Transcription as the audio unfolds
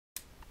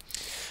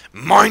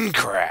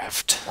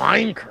Minecraft.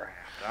 Minecraft.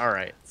 All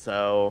right.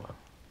 So,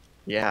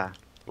 yeah,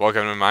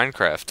 Welcome to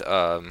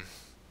Minecraft.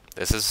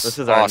 This this is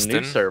is our new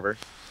Austin. server.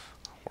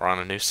 We're on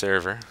a new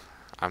server.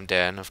 I'm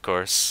Dan, of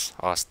course. Is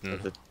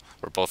Austin. it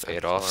We're both excellent?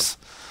 Adolfs.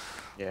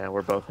 Yeah,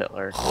 we're both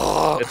Hitler.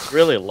 Yep. It's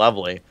really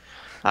lovely.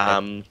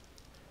 Um,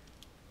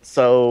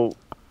 so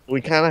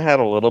we kind of had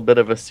a little bit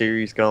of a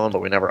series going, but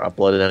we never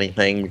uploaded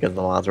anything because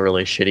the mods were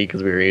really shitty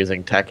because we were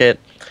using Tekkit.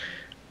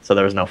 So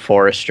there was no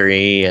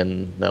forestry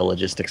and no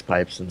logistics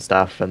pipes and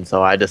stuff. And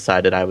so I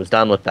decided I was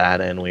done with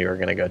that, and we were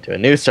going to go to a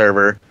new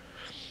server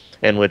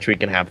in which we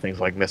can have things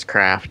like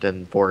Mistcraft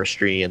and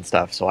forestry and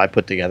stuff. So I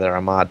put together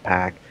a mod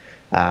pack.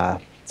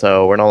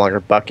 So we're no longer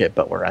Bucket,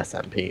 but we're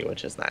SMP,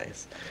 which is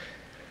nice.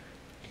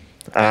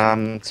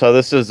 And So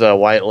this is a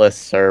whitelist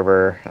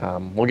server.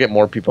 We'll get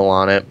more people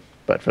on it,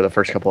 but for the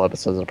first couple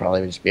episodes, it'll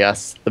probably just be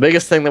us. The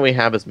biggest thing that we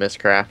have is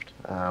Mistcraft.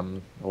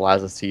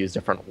 Allows us to use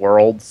different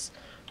worlds,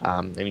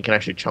 and you can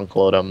actually chunk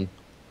load them,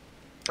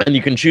 and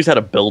you can choose how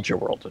to build your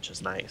world, which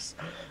is nice.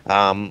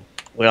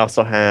 We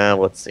also have,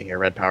 let's see here,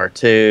 Red Power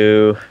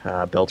 2,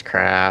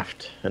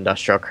 Buildcraft,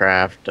 Industrial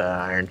Craft,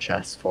 Iron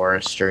Chest,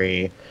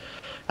 Forestry.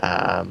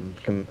 I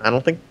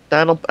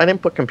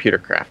didn't put Computer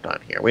Craft on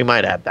here. We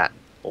might add that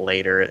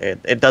later.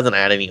 It doesn't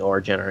add any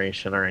ore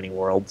generation or any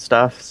world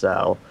stuff,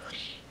 so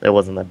it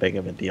wasn't that big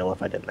of a deal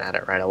if I didn't add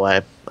it right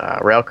away.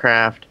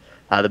 Railcraft.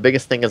 The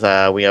biggest thing is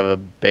we have a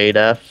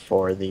beta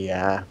for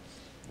the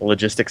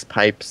logistics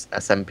pipes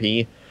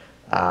SMP,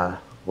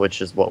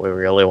 which is what we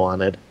really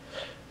wanted.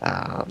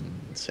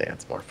 So yeah,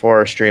 it's more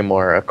forestry,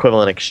 more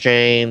equivalent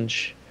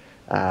exchange,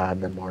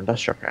 and then more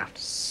industrial craft.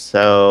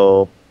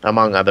 So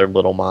among other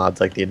little mods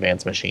like the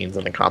advanced machines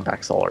and the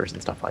compact solars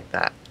and stuff like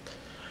that.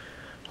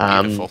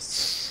 beautiful.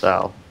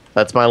 So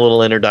that's my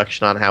little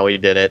introduction on how we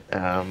did it.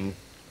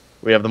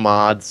 We have the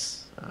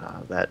mods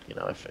that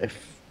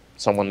if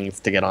someone needs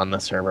to get on the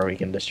server, we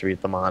can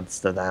distribute the mods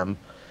to them.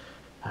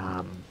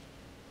 Um,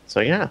 so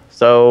yeah,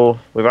 so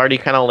we've already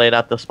kind of laid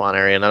out the spawn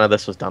area. None of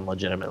this was done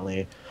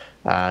legitimately.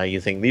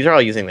 Using these are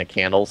all using the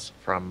candles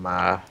from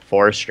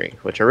forestry,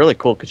 which are really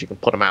cool because you can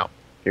put them out.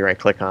 If you right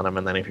click on them,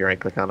 and then if you right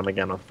click on them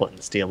again with flint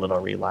and steel, it'll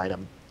relight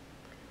them.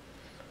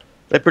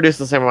 They produce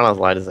the same amount of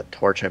light as a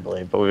torch, I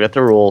believe, but we've got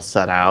the rules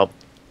set out.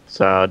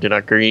 So do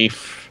not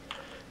grief.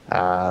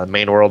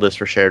 Main world is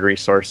for shared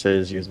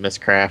resources. Use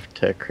Mistcraft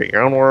to create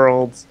your own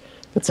worlds.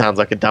 If it sounds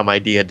like a dumb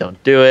idea,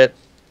 don't do it.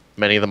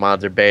 Many of the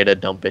mods are beta.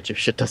 Don't bitch if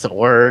shit doesn't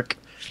work.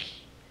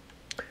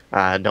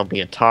 Don't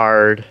be a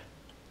tard.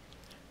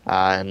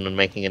 And when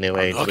making a new I'm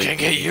age,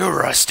 looking at you,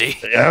 Rusty.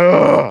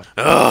 Ugh!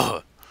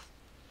 Ugh.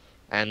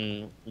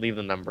 And leave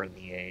the number in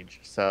the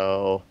age.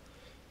 So,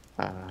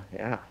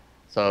 yeah.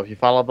 So if you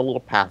follow the little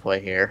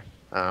pathway here,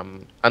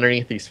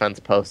 underneath these fence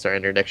posts are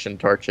interdiction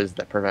torches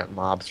that prevent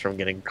mobs from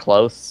getting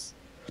close.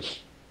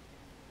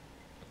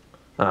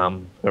 We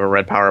have a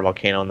red power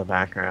volcano in the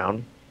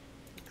background.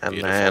 And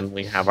Beautiful. then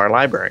we have our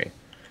library.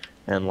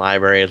 And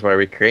library is where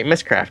we create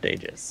Mistcraft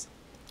ages.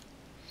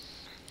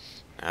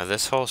 Now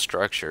this whole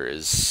structure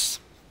is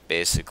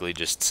basically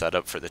just set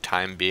up for the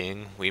time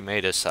being. We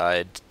may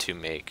decide to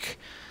make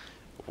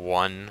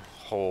one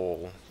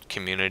whole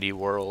community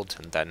world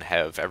and then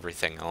have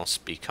everything else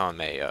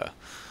become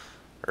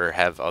or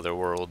have other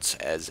worlds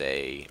as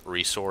a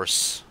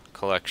resource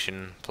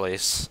collection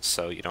place,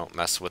 so you don't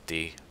mess with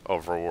the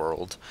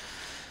overworld.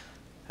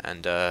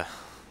 And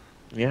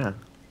Yeah.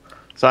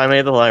 So I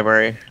made the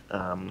library.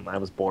 I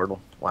was bored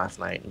last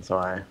night, and so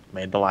I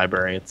made the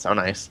library. It's so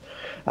nice.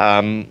 We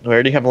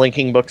already have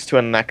linking books to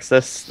a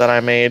Nexus that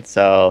I made,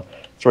 so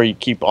it's where you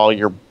keep all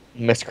your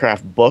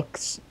Mistcraft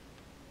books.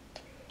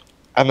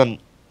 And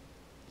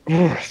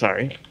then,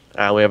 sorry,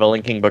 we have a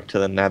linking book to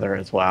the Nether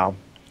as well,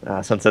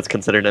 since it's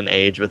considered an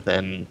age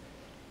within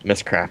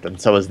Mistcraft, and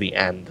so is the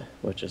End,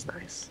 which is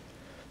nice.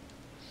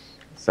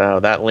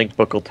 So that link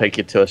book will take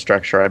you to a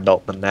structure I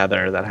built in the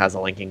Nether that has a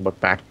linking book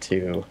back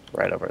to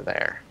right over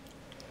there.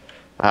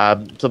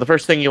 So the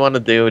first thing you want to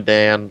do,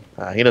 Dan,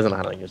 he doesn't know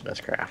how to use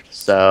Mistcraft.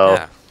 So,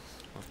 yeah,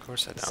 of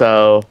course I don't.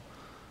 so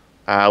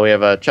we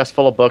have a chest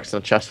full of books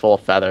and a chest full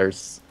of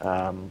feathers.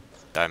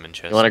 Diamond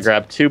You want to chests.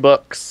 grab 2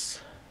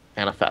 books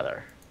and a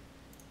feather.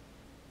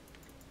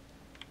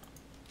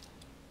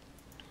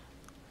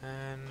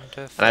 And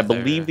a And I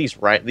believe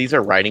feather. these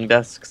are writing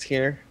desks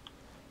here.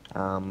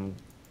 Um,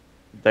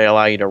 they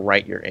allow you to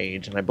write your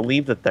age, and I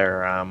believe that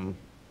they're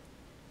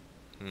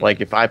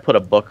like if I put a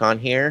book on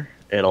here,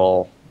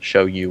 it'll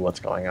show you what's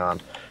going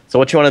on. So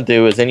what you want to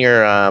do is in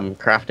your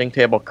crafting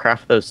table,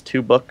 craft those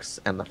 2 books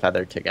and the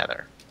feather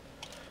together.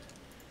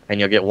 And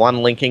you'll get 1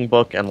 linking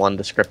book and 1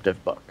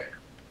 descriptive book.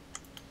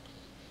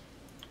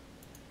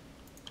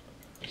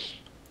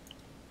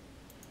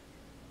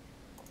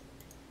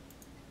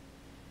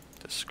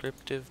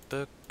 Descriptive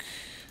book.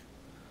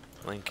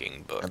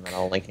 Linking book. And then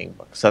a linking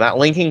book. So that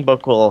linking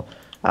book will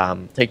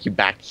take you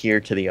back here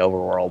to the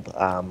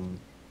overworld.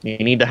 You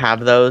need to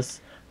have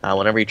those.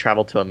 Whenever you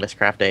travel to a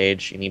Mistcraft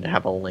age, you need to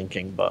have a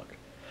linking book.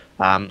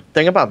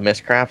 Thing about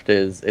Mistcraft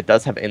is it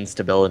does have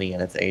instability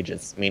in its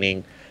ages,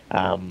 meaning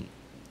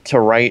to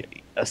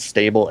write a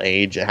stable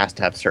age, it has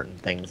to have certain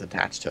things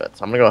attached to it.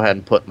 So I'm gonna go ahead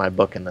and put my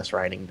book in this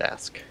writing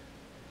desk,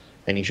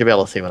 and you should be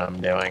able to see what I'm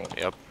doing.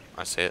 Yep,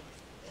 I see it.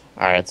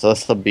 All right, so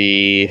this will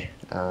be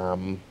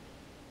the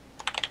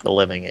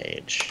living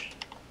age.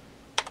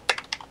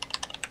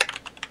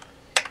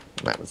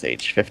 And that was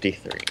age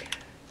 53.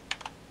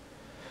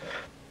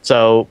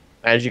 So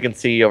as you can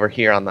see over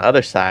here on the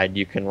other side,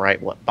 you can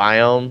write what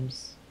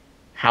biomes,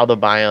 how the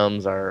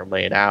biomes are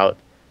laid out,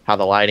 how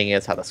the lighting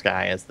is, how the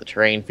sky is, the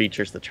terrain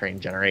features, the terrain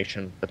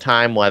generation, the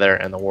time, weather,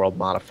 and the world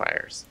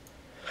modifiers.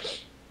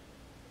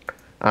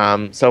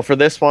 So for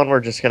this one,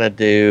 we're just going to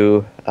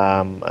do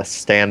a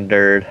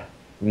standard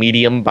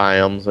medium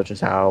biomes, which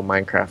is how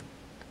Minecraft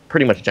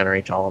pretty much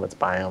generates all of its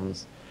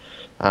biomes.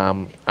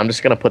 I'm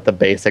just going to put the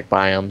basic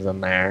biomes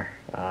in there.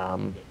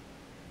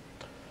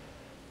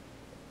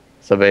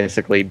 So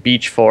basically,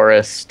 beach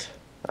forest.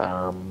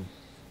 We'll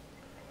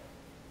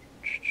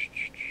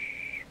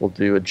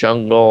do a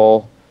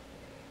jungle.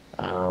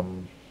 No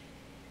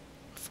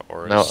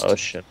Forest.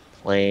 ocean,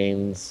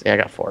 plains. Yeah, I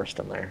got forest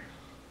in there.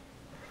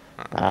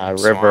 Swamp and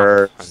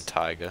Rivers,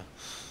 taiga.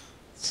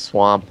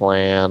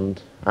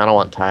 swampland. I don't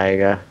want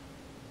taiga.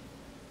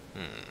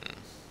 Hmm.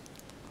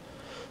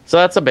 So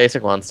that's the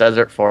basic ones: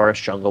 desert,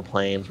 forest, jungle,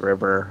 plains,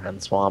 river,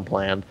 and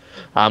swampland.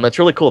 It's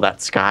really cool.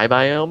 That sky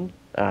biome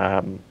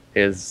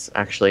is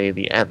actually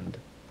the end,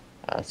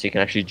 so you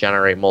can actually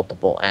generate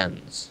multiple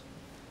ends.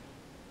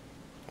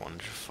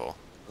 Wonderful.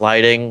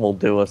 Lighting, we'll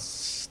do a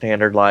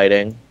standard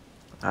lighting.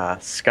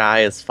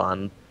 Sky is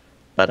fun,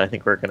 but I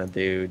think we're gonna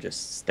do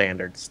just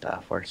standard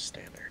stuff. Where's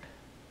standard?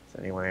 Is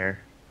it anywhere?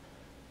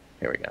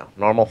 Here we go.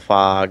 Normal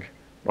fog,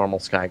 normal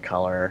sky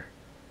color,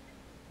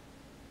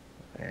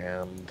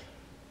 and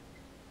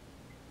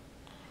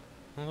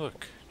Oh,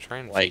 look,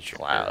 terrain white feature.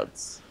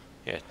 clouds.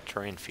 Yeah,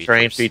 terrain features.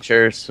 Terrain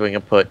features. So we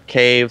can put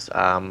caves.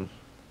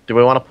 Do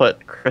we want to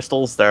put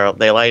crystals? They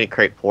allow you to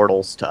create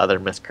portals to other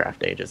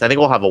Mistcraft ages. I think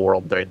we'll have a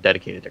world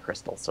dedicated to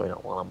crystals, so we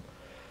don't want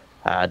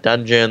them.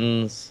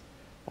 Dungeons,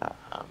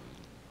 um,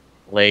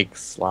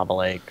 lakes, lava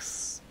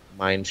lakes,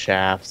 mine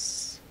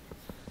shafts.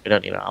 We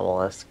don't need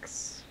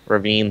obelisks.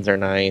 Ravines are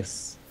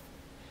nice.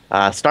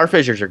 Star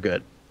fissures are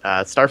good.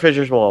 Star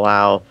fissures will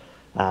allow,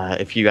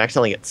 if you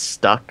accidentally get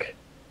stuck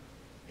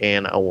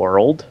in a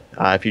world,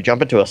 if you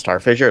jump into a star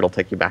fissure, it'll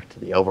take you back to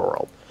the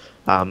overworld.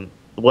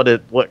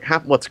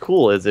 What's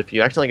cool is if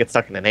you accidentally get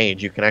stuck in an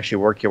age, you can actually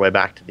work your way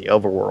back to the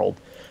overworld.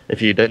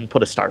 If you didn't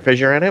put a star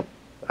fissure in it,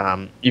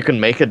 you can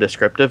make a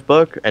descriptive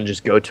book and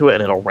just go to it,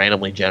 and it'll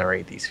randomly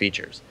generate these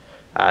features.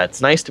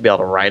 It's nice to be able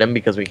to write them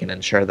because we can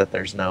ensure that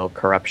there's no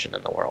corruption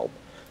in the world.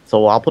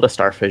 So I'll put a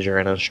star fissure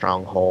in a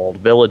stronghold,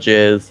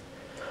 villages.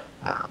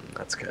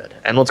 That's good.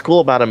 And what's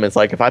cool about them is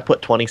like if I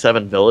put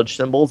 27 village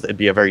symbols, it'd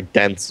be a very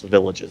dense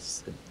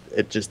villages.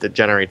 It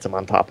generates them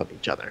on top of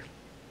each other.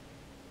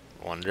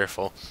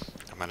 Wonderful.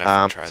 I might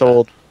have to try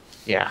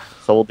that.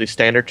 So we'll do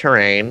standard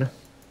terrain.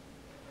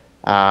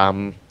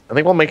 I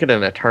think we'll make it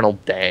an eternal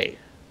day.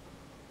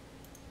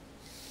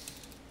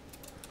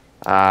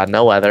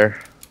 No weather.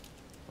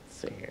 Let's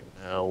see here.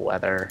 No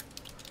weather.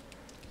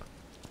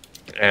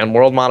 And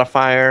world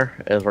modifier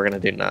is we're going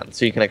to do none.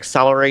 So you can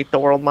accelerate the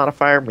world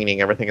modifier,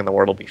 meaning everything in the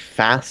world will be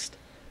fast.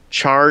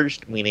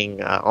 Charged,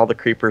 meaning all the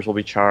creepers will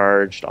be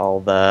charged.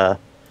 All the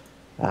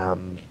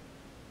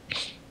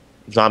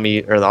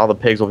zombie or all the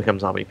pigs will become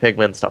zombie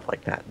pigmen, stuff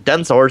like that.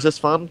 Dense ores is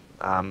fun.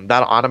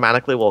 That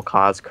automatically will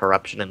cause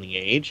corruption in the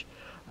age.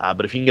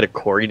 But if you can get a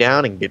quarry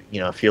down and get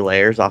a few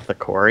layers off the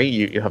quarry,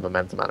 you have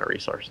immense amount of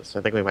resources. So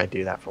I think we might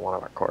do that for one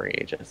of our quarry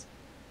ages.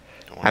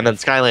 And then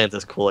Skylands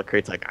is cool. It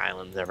creates like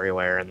islands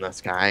everywhere in the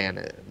sky,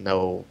 and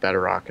no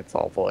bedrock. It's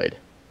all void.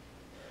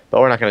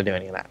 But we're not going to do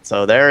any of that.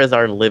 So there is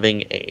our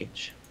living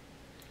age.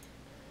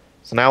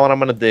 So now what I'm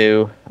going to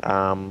do,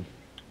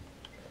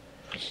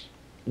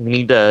 we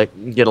need to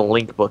get a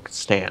link book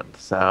stand.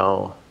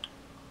 So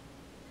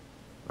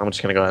I'm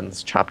just going to go ahead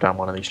and chop down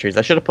one of these trees.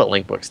 I should have put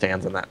link book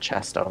stands in that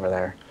chest over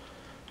there.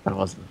 I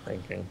wasn't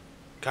thinking.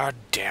 God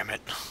damn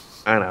it.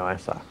 I know, I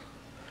suck.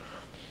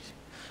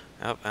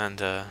 Yep,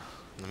 and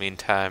in the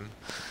meantime,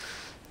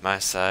 my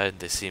side,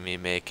 they see me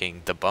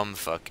making the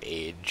bumfuck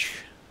age.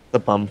 The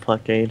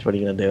bumfuck age? What are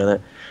you going to do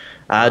with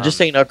it? Just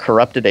so you know,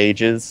 corrupted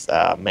ages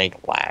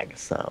make lag,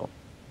 so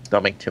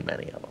don't make too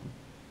many of them.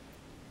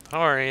 Don't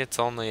worry, it's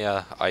only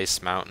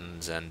ice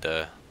mountains and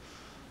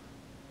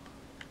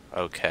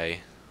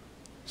okay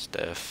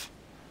stuff.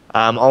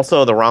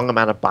 Also, the wrong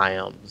amount of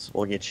biomes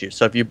will get you.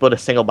 So if you put a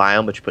single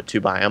biome, but you put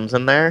 2 biomes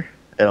in there,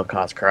 it'll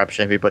cause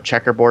corruption. If you put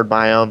checkerboard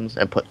biomes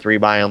and put 3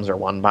 biomes or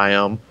 1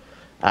 biome,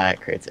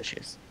 it creates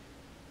issues.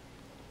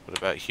 What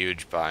about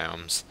huge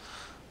biomes?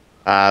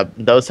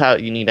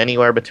 You need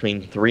anywhere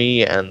between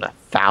 3 and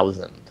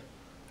 1,000.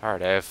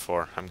 Alright, I have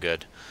 4. I'm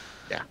good.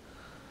 Yeah.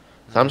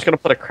 So I'm just gonna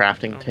put a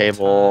crafting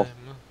table.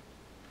 Time.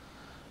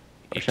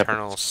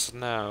 Eternal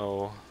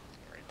snow.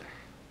 Right there.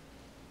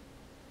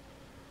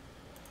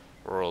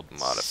 World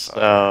modifier.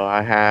 So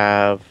I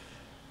have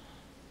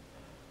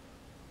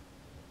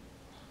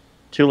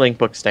 2 link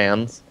book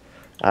stands.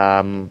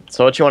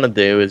 So what you want to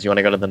do is you want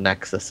to go to the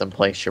Nexus and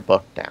place your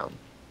book down.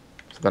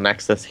 So the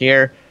Nexus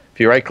here, if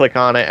you right click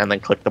on it and then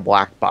click the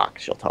black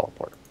box, you'll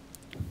teleport.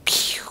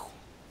 Pew.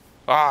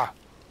 Ah,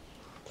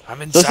 I'm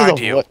So inside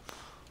you.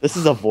 this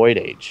is a void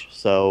age.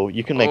 So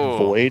you can make Oh,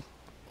 void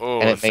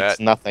and oh, it makes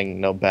nothing,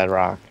 no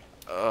bedrock.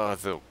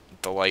 the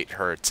light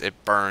hurts. It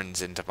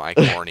burns into my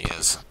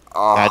corneas.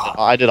 Ah,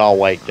 I did all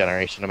white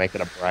generation to make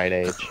it a bright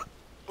age.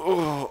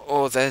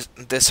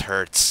 this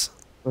hurts.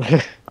 Not So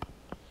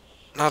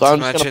to I'm just gonna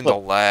mention the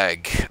put.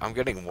 lag. I'm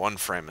getting 1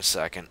 frame a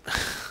second.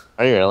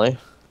 Are you really?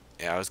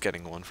 Yeah, I was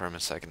getting 1 frame a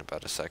second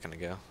about a second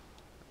ago.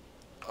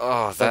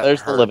 Oh, So that there's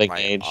the hurt living my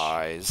age.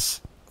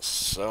 eyes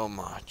so So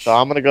much.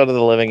 I'm gonna go to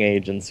the living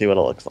age and see what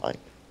it looks like.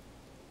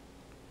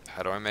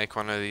 How do I make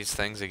one of these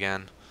things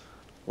again?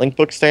 Link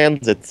book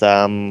stands. It's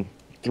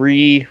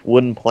 3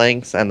 wooden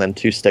planks and then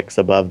 2 sticks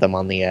above them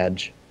on the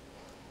edge.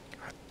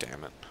 God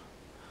damn it.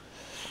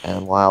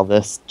 And while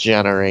this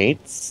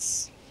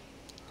generates,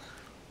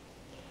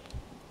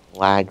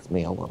 lags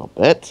me a little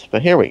bit,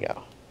 but here we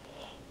go.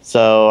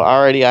 So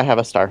already I have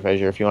a star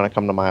fissure. If you want to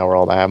come to my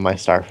world, I have my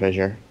star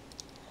fissure.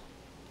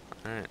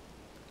 Alright.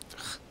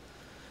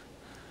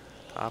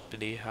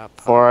 Hoppity hop hop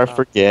Before I hop.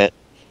 forget,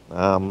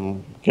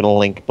 get a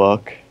link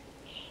book.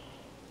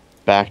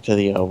 Back to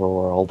the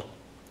overworld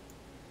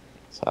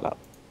setup.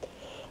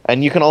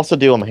 And you can also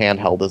do them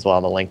handheld as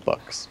well, the link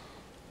books.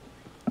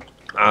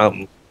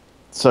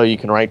 So you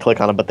can right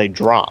click on them, but they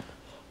drop.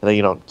 And then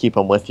you don't keep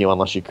them with you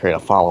unless you create a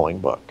following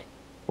book,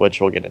 which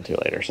we'll get into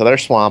later. So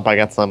there's swamp. I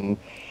got some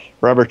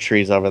rubber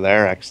trees over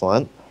there.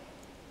 Excellent.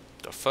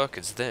 The fuck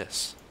is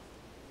this?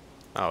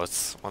 Oh,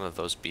 it's one of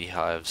those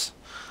beehives.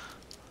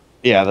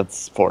 Yeah,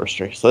 that's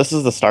forestry. So this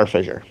is the star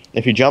fissure.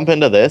 If you jump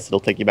into this, it'll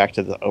take you back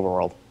to the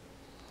overworld.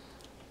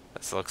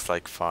 This looks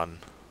like fun.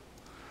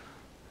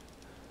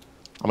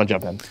 I'm gonna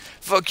jump in.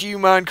 Fuck you,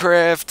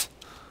 Minecraft!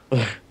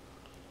 And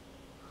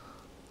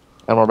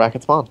we're back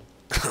at spawn.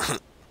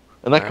 Isn't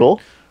that Alright. cool?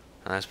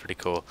 That's pretty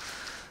cool.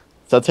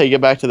 So that's how you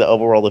get back to the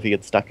overworld if you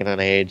get stuck in an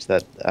age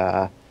that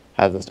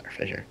has a star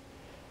fissure.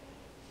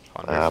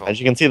 Wonderful. As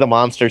you can see, the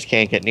monsters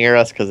can't get near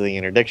us because of the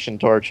interdiction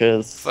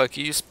torches. Fuck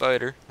you,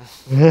 spider.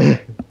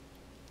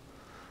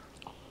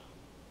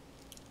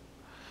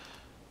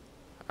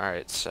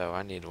 Alright, so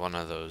I need one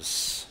of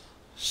those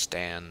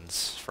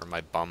stands for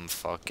my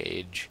bumfuck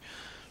age.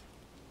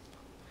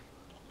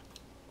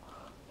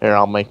 Here,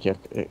 I'll make you.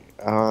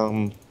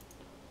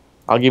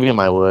 I'll give you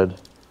my wood.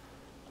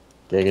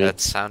 Giggity. That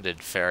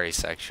sounded very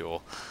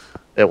sexual.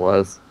 It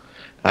was.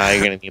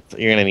 You're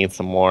gonna need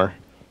some more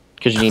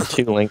because you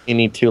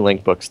need 2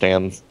 link book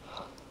stands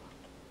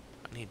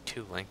I need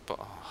 2 link oh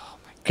my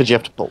because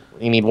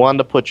you need one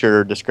to put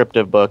your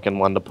descriptive book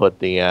and one to put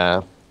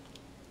the.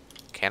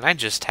 Can I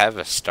just have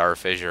a star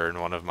fissure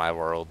in one of my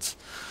worlds?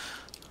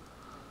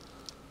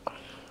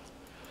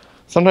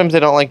 Sometimes they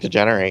don't like to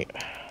generate,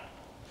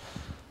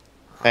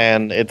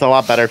 and it's a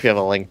lot better if you have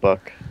a link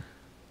book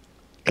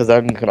because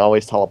then you can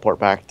always teleport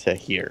back to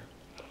here,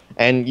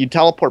 and you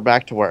teleport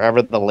back to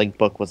wherever the link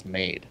book was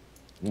made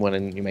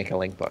when you make a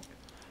link book,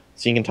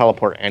 so you can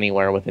teleport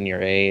anywhere within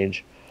your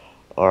age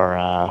or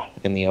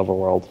in the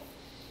overworld.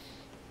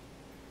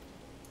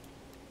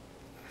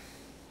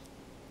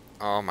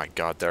 Oh my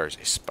god, there is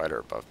a spider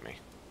above me.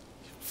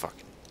 You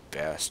fucking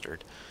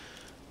bastard.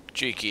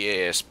 Cheeky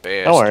ass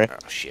bastard. Don't worry.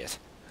 Oh shit.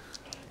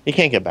 You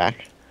can't get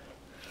back.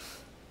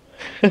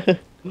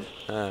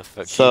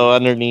 Fuck So you.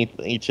 underneath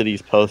each of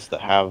these posts that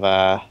have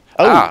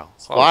Ow.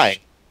 he's flying.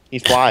 He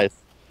flies.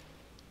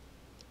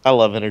 I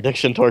love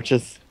interdiction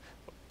torches.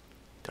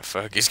 The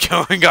fuck is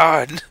going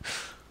on?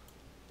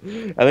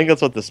 I think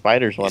that's what the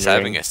spider's He's wondering.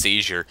 having a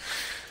seizure.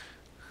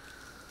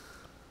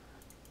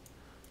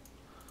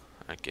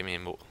 Alright, give me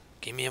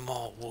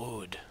more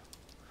wood.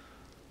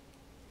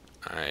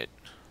 Alright.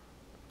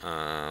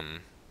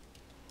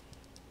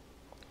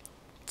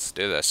 Let's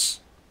do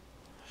this.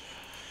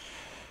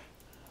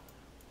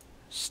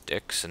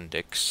 Sticks and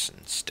dicks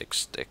and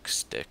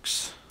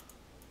sticks.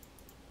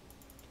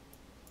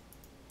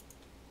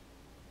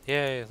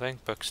 Yay,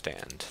 link book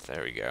stand.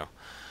 There we go.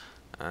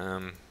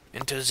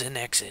 Into the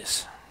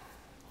Nexus.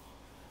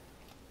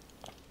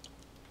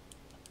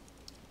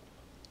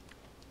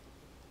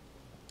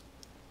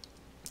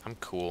 I'm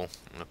cool.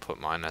 I'm gonna put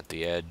mine at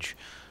the edge.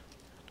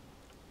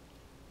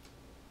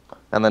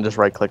 And then just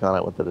right click on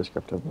it with the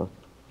descriptive book.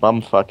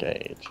 Bumfuck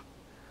age.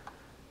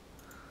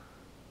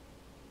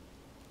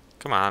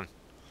 Come on.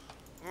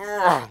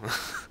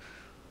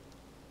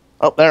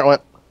 Oh, there it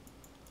went.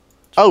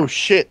 Oh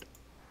shit.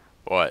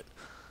 What?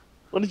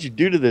 What did you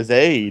do to this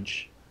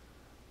age?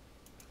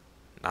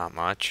 Not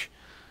much.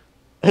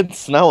 It's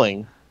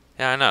snowing.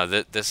 Yeah, I know.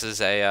 This is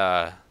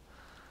a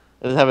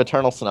Does it have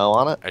eternal snow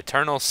on it?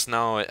 eternal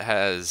snow. It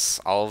has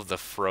all of the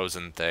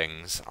frozen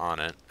things on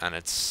it, and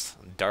it's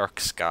dark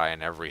sky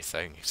and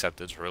everything,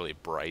 except it's really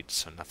bright,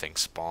 so nothing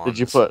spawns. Did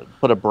you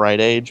put a bright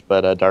age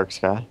but a dark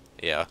sky?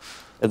 Yeah.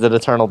 Is it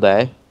eternal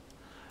day?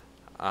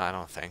 I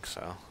don't think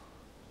so.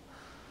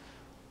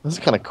 This is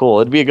kind of cool.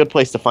 It'd be a good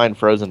place to find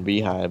frozen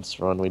beehives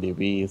for when we do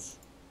bees.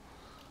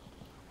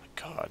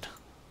 god.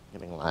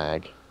 Getting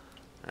lag.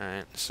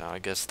 Alright, so I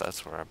guess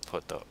that's where I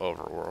put the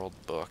overworld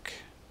book.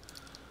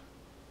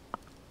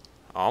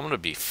 Oh, I'm gonna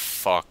be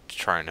fucked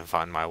trying to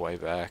find my way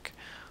back.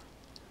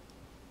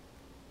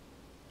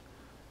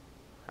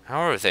 How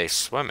are they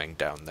swimming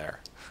down there?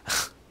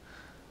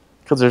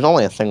 Because there's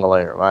only a single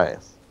layer of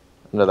ice.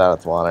 Under that,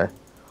 it's water.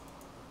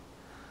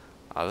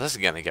 Oh, this is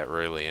gonna get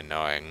really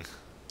annoying.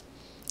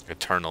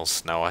 Eternal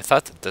snow. I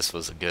thought that this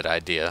was a good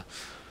idea.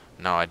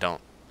 No, I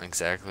don't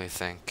exactly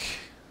think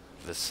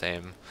the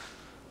same.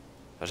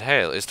 But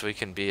hey, at least we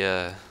can be,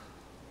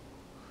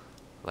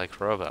 like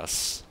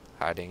robots,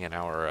 hiding in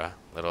our,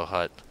 little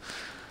hut.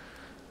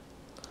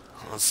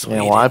 Oh,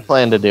 Yeah, well, I Sweden.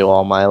 plan to do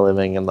all my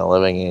living in the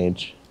living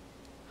age.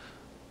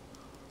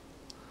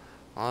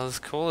 Well, as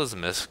cool as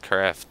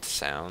Meinkraft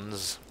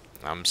sounds,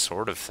 I'm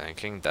sort of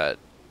thinking that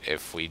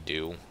if we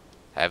do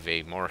have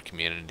a more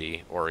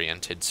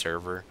community-oriented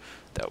server,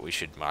 that we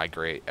should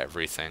migrate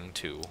everything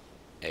to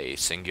a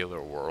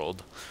singular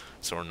world,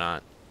 so we're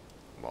not,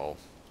 well,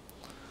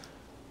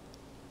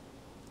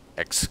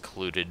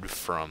 excluded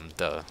from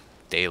the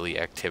daily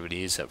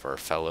activities of our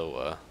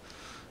fellow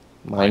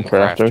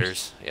Minecrafters.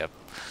 Minecrafters. Yep.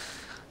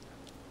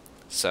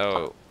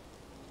 So,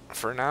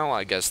 for now,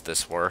 I guess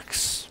this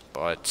works,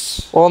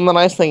 but Well, and the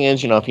nice thing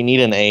is, if you need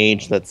an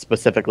age that's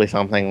specifically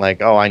something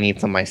like, oh, I need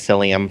some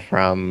mycelium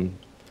from,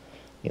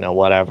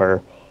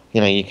 whatever,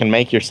 you can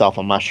make yourself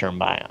a mushroom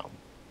biome.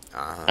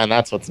 uh, And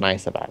that's what's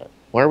nice about it.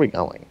 Where are we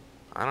going?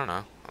 I don't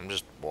know. I'm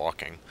just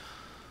walking.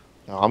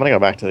 Oh, I'm going to go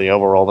back to the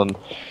overworld and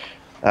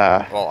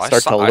Well,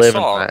 start to I live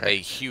in saw my... a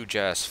huge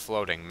ass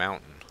floating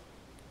mountain.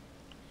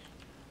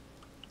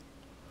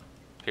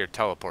 Here,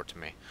 teleport to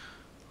me.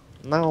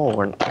 No,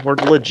 we're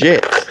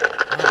legit.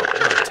 No,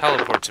 no,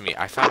 teleport to me.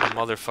 I found a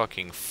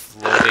motherfucking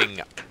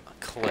floating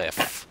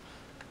cliff.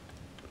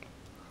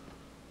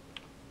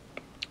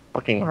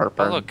 Fucking Oh,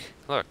 heartburn.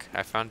 look,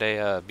 I found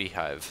a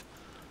beehive.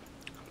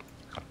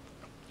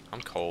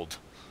 I'm cold.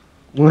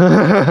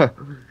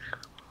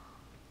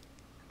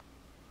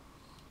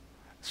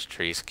 This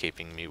tree's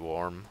keeping me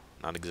warm.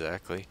 Not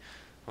exactly.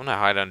 I'm gonna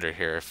hide under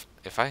here.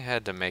 If I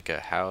had to make a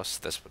house,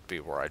 this would be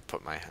where I'd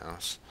put my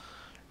house.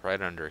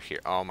 Right under here.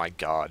 Oh my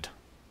god.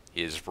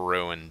 He is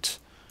ruined.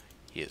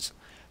 He is...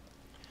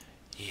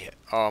 Yeah.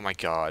 Oh my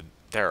god.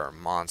 There are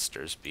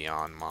monsters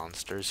beyond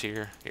monsters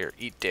here. Here,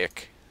 eat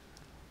dick.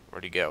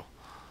 Where'd he go?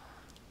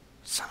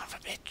 Son of a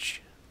bitch.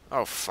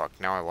 Oh fuck,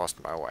 now I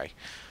lost my way.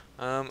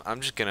 I'm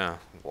just gonna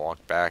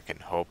walk back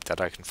and hope that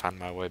I can find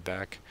my way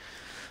back.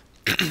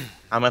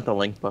 I'm at the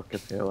link book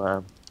if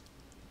you...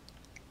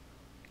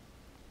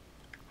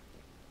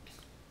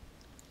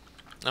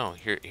 Oh,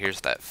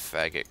 here's that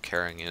faggot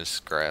carrying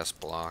his grass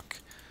block.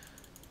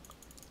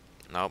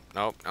 Nope,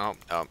 nope, nope,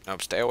 nope,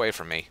 nope, stay away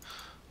from me.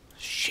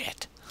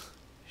 Shit.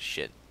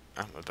 Shit.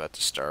 I'm about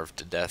to starve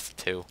to death,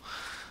 too.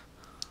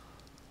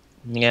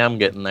 Yeah, I'm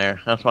getting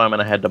there. That's why I'm going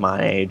to head to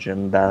my age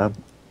and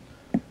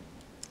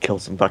kill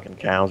some fucking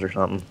cows or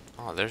something.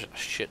 Oh, there's a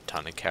shit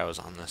ton of cows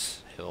on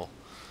this hill.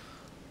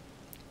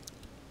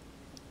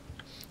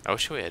 I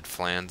wish we had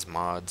Flans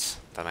mods,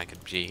 then I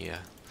could be a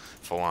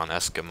full-on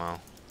Eskimo.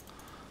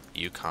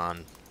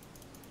 Yukon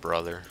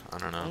brother, I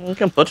don't know. You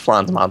can put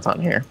Flans mods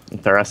on here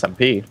if they're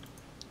SMP.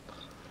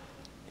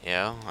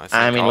 Yeah, I think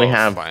I mean, all we of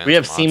have Flans we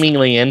have mods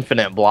seemingly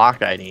infinite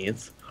block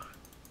IDs.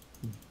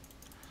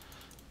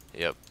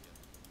 Yep.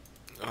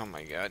 Oh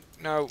my god.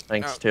 No.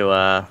 Thanks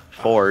No. to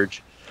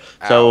Forge.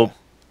 Ow. So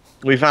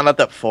we found out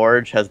that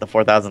Forge has the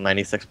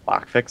 4096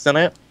 block fix in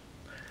it,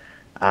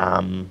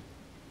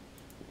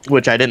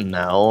 which I didn't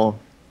know.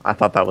 I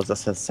thought that was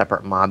a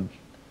separate mod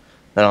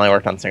that only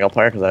worked on single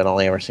player because I'd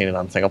only ever seen it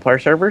on single player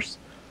servers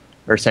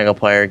or single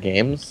player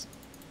games.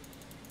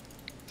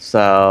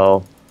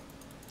 So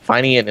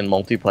finding it in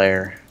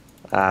multiplayer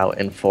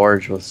in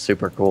Forge was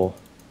super cool.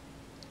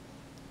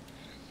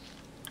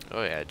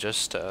 Oh yeah,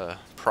 just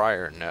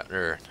prior note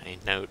or a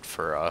note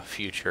for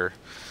future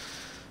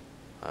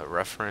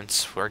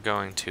reference. We're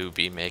going to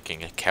be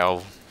making a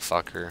cow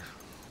fucker,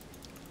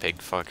 pig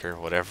fucker,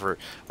 whatever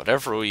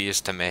we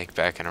used to make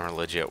back in our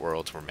legit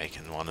worlds. We're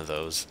making one of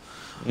those.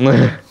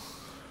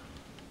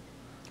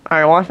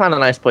 Alright, well, I found a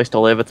nice place to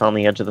live. It's on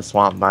the edge of the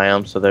swamp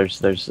biome, so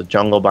there's a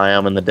jungle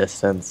biome in the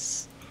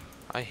distance.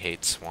 I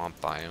hate swamp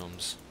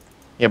biomes.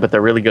 Yeah, but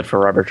they're really good for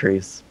rubber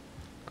trees.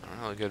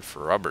 They're really good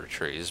for rubber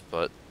trees,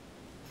 but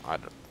I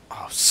don't...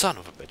 Oh, son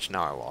of a bitch,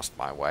 now I lost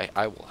my way.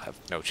 I will have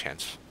no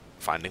chance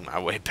finding my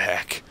way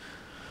back.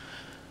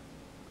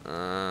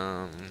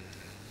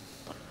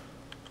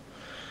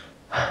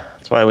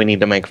 That's why we need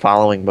to make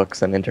following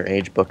books and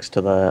inter-age books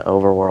to the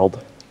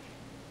overworld.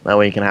 That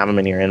way you can have them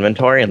in your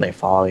inventory and they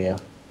follow you.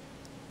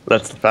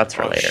 That's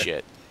for Oh later.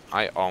 shit.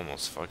 I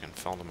almost fucking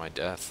fell to my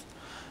death.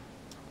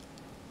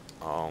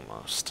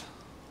 Almost.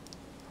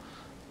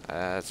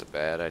 That's a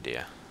bad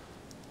idea.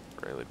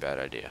 Really bad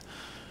idea.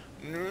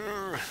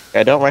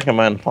 I don't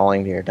recommend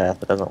falling to your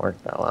death. It doesn't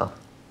work that well.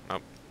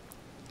 Nope.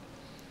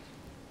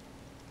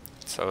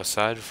 So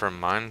aside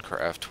from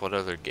Minecraft, what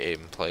other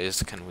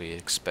gameplays can we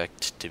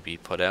expect to be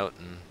put out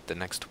in the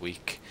next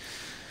week?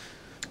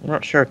 I'm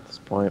not sure at this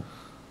point.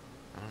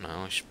 I don't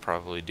know. We should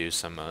probably do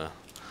some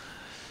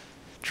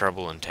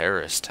Trouble in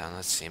Terrorist Town.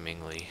 That's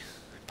seemingly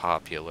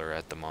popular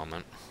at the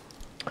moment.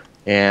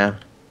 Yeah,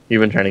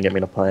 you've been trying to get me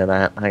to play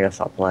that. I guess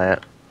I'll play it.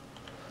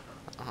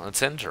 Oh,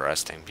 it's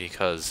interesting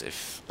because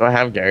if Do I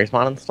have Gary's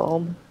mod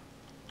installed?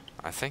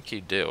 I think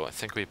you do. I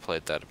think we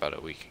played that about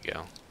a week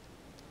ago.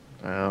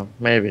 Oh,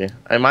 maybe.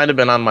 It might have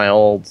been on my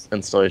old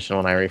installation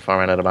when I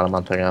reformatted about a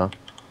month ago.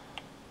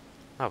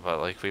 Oh,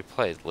 but like we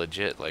played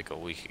legit like a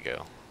week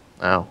ago.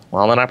 Oh,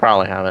 well then I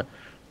probably have it.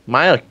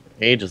 My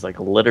age is like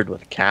littered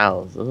with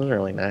cows. This is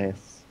really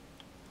nice.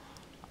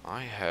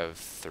 I have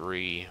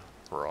 3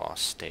 raw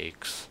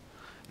steaks,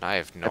 and I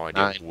have I no have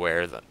idea 9.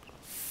 where the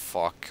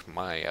fuck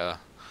my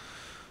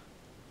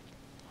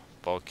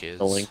book The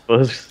is.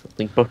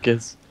 link book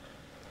is.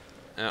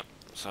 Yep.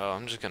 So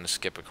I'm just gonna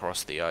skip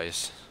across the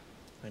ice.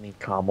 I need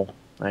cobble.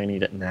 I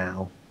need it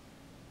now.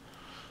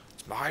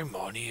 It's my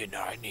money, and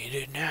I need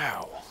it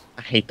now.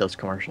 I hate those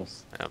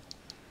commercials. Yep.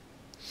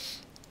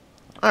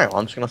 Alright, well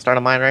I'm just gonna start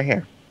a mine right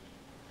here.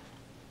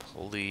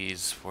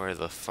 Please, where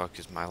the fuck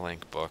is my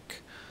link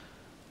book?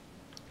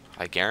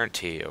 I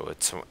guarantee you,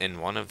 it's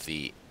in one of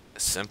the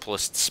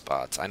simplest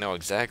spots. I know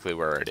exactly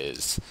where it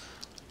is.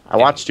 I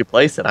watched you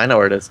place it. I know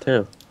where it is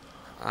too.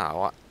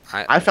 Oh,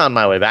 I found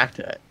my way back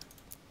to it.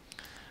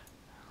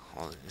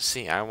 well,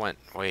 see, I went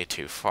way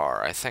too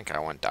far. I think I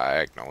went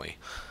diagonally.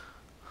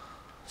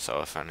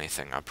 So if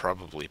anything, I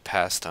probably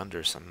passed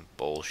under some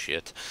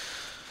bullshit.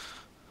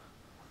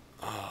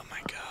 Oh my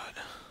god.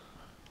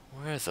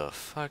 Where the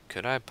fuck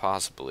could I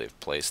possibly have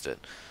placed it?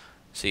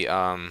 See,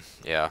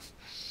 yeah.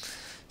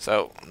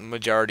 So,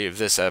 majority of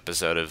this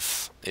episode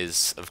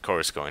is, of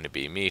course, going to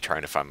be me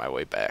trying to find my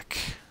way back.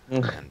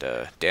 And,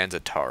 Dan's a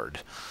tard.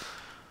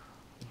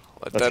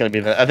 That's gonna be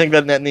the. I think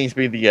that needs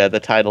to be the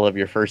title of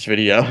your first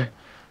video.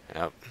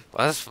 Yep.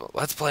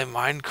 Let's play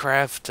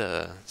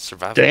Minecraft,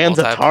 survival Dan's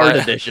a Tard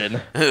multiplayer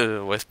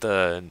edition. with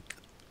Dan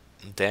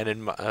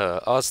and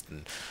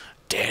Austin.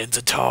 Dan's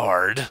a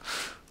tard.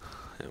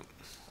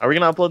 Are we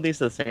gonna upload these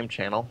to the same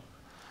channel?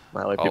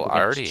 That way Oh, people I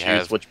can already choose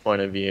have. which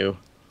point of view.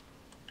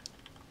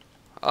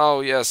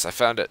 Oh yes, I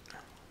found it.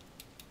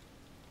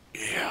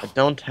 Yeah. I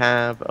don't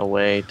have a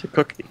way to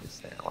cook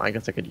these now. I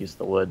guess I could use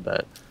the wood,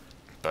 but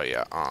But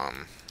yeah,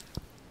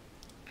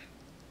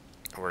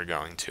 we're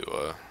going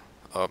to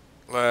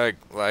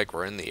lag,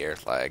 we're in the air,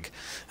 lag.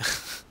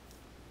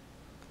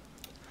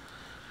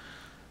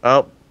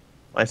 oh,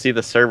 I see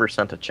the server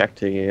sent a check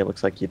to you. It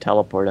looks like you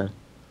teleported.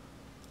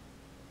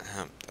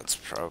 That's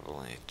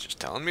probably just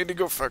telling me to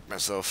go fuck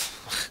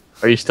myself.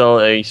 Are you still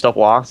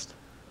lost?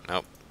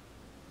 Nope.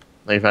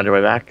 No, you found your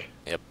way back?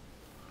 Yep.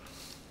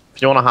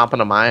 If you want to hop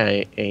into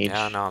my age.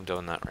 Yeah, no, I'm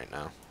doing that right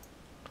now.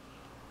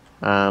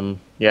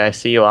 Yeah, I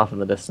see you off in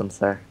the distance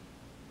there.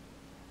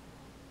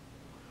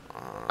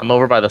 I'm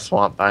over by the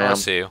swamp Oh, I biome.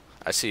 see you.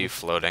 I see you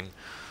floating.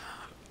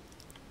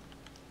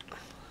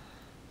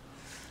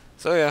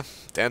 So yeah,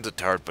 Dan's a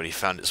tard, but he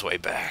found his way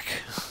back.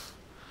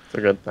 It's a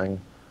good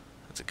thing.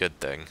 That's a good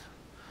thing.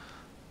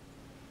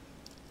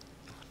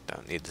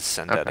 Don't need to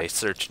send out Okay. a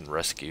search and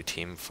rescue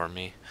team for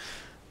me.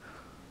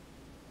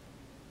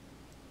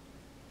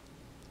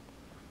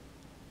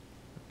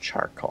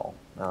 Charcoal.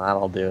 Now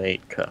that'll do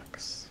 8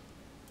 cooks.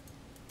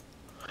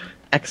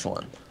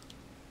 Excellent.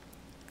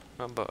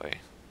 Oh boy.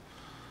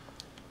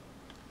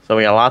 So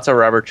we got lots of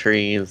rubber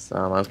trees.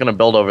 I was gonna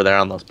build over there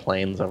on those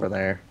plains over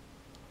there.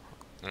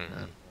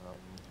 Mm.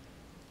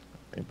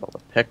 Let me build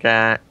a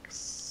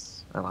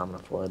pickaxe. I don't have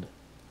enough wood.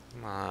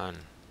 Come on.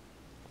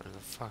 Where the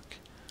fuck?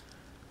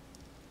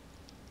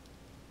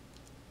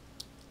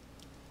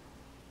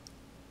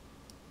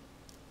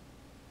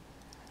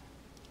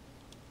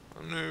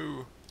 Oh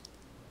no.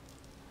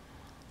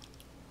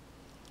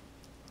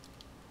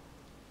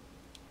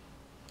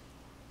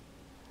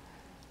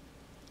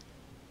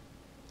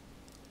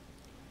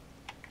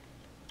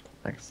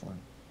 Excellent.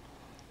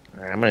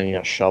 Alright, I'm gonna need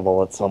a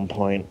shovel at some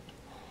point.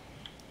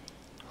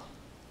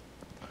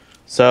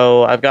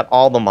 So I've got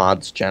all the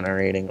mods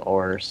generating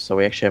ores, so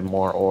we actually have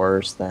more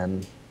ores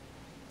than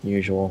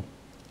usual.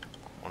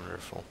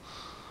 Wonderful.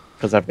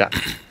 Because I've got...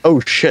 Oh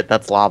shit,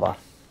 that's lava.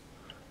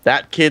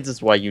 That, kids,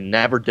 is why you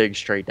never dig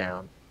straight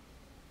down.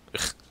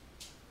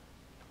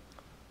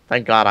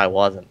 Thank God I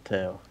wasn't,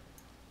 too.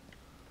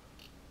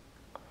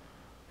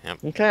 Yep.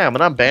 Okay, I'm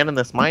gonna abandon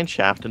this mine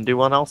shaft and do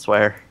one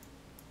elsewhere.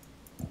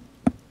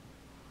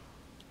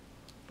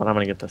 But I'm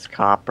gonna get this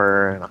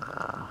copper and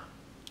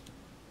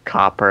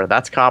copper.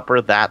 That's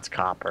copper. That's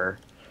copper.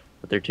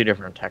 But they're two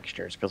different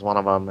textures because one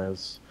of them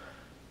is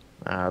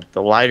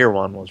the lighter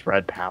one was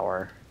red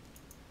power,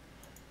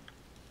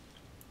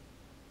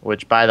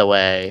 which, by the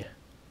way,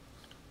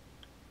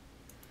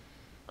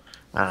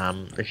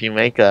 if you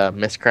make a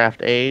Mistcraft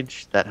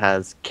age that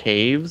has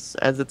caves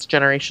as its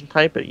generation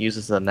type, it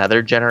uses the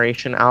nether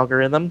generation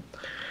algorithm.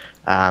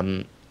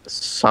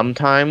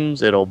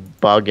 Sometimes it'll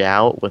bug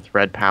out with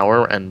red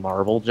power, and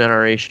marble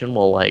generation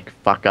will like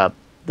fuck up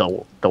the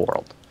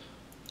world.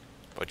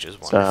 Which is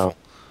wonderful. So,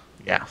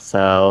 yeah.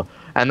 So,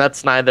 and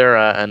that's neither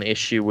an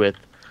issue with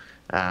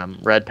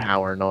Red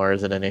Power, nor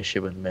is it an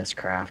issue with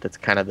Mistcraft. It's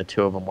kind of the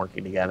two of them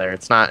working together.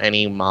 It's not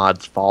any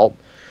mod's fault.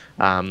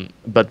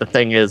 But the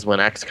thing is, when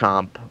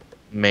XComp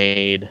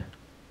made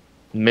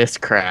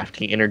Mistcraft,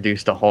 he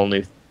introduced a whole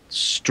new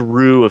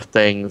strew of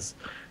things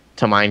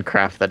to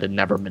Minecraft that had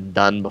never been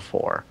done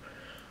before.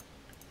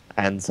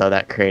 And so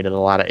that created a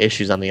lot of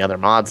issues on the other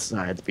mod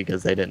sides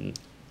because they didn't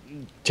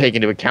take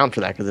into account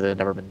for that because it had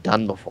never been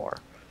done before.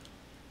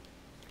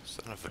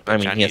 Son of a I bitch,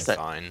 mean, I need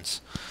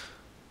vines.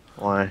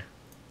 Why?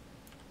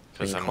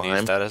 Because I'm gonna use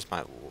Climb. that as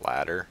my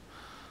ladder.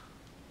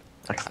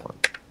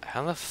 Excellent.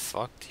 How the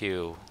fuck do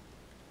you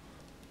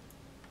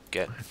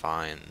get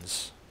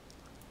vines?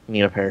 You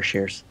need a pair of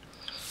shears.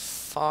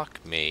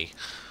 Fuck me.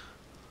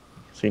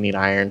 So you need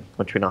iron,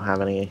 which we don't have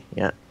any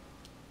yet.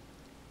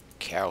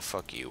 Cow,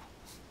 fuck you.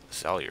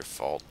 It's all your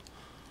fault.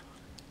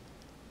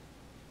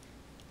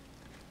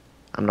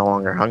 I'm no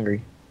longer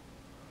hungry.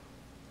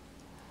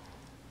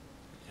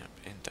 Yep,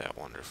 ain't that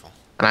wonderful.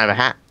 And I have a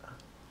hat.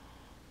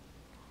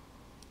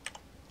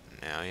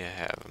 Now you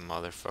have a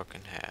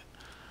motherfucking hat.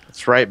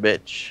 That's right,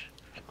 bitch.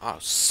 Oh,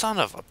 son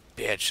of a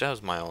bitch. That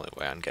was my only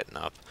way on getting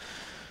up.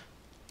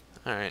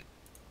 Alright,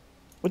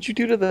 What'd you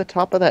do to the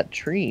top of that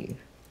tree?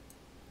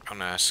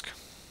 don't ask.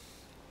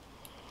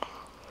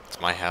 It's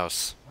my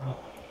house.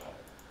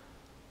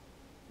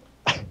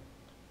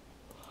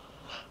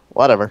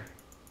 Whatever.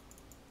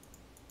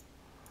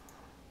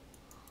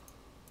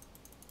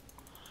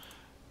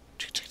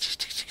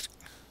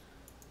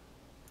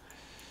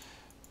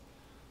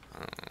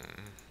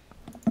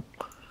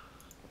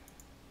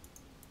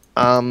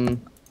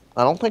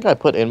 I don't think I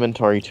put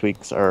inventory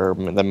tweaks or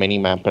the mini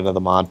map into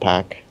the mod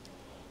pack.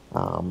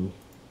 Um,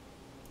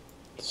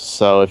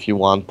 so if you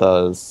want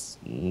those,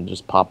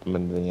 just pop them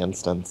into the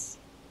instance.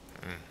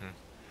 Mm-hmm.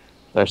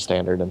 They're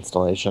standard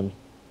installation.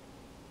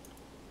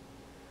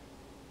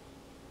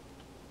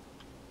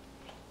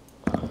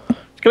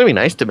 It's gonna be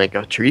nice to make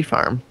a tree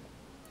farm.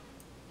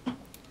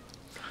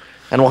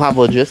 And we'll have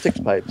logistics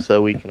pipes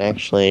so we can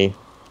actually.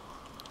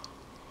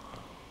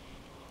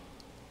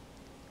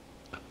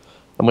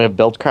 And we have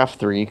Buildcraft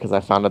 3 because I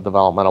found a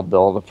developmental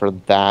build for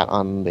that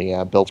on the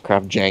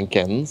Buildcraft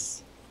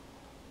Jenkins,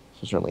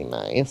 which is really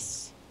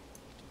nice.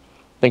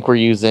 I think we're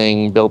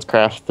using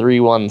Buildcraft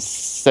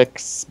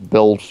 316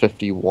 Build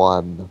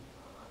 51.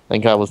 I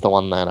think that was the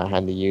one that I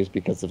had to use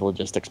because of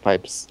logistics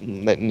pipes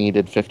that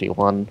needed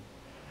 51.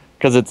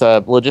 Because it's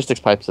a logistics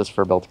pipes is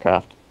for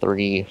Buildcraft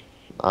 3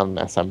 on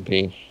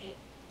SMP.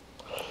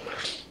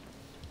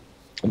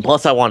 And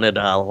plus, I wanted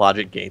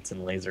logic gates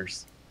and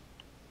lasers.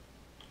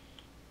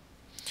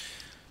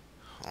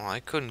 Well, I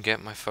couldn't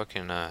get my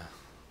fucking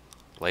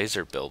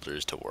laser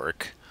builders to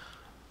work.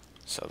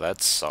 So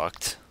that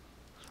sucked.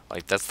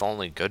 Like, that's the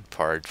only good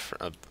part for,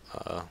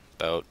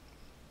 about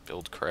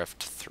Buildcraft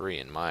 3,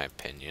 in my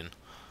opinion.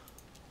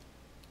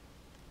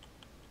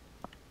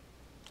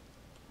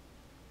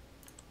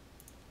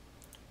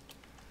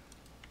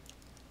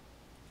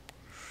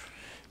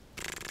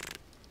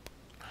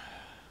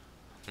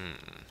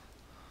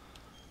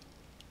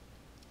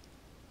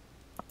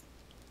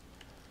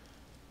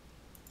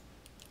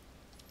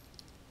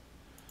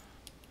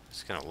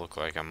 It's gonna look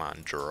like I'm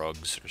on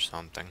drugs or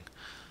something.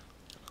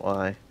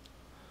 Why?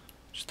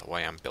 Just the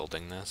way I'm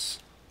building this.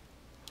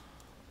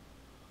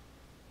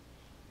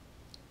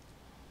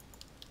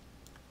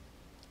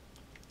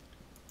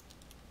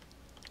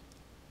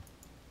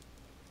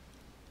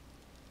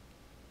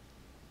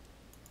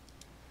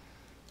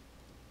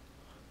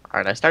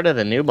 Alright, I started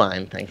a new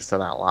mine thanks to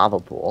that lava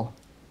pool.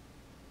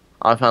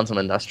 Oh, I found some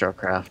industrial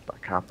craft by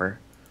copper.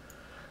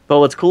 But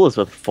what's cool is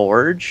with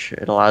Forge,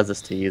 it allows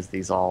us to use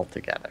these all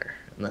together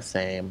in the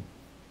same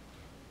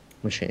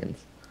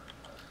machines.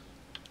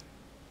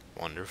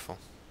 Wonderful.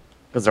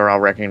 Because they're all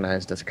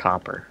recognized as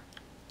copper.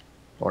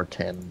 Or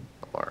tin.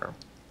 Or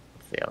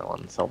what's the other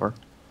one? Silver.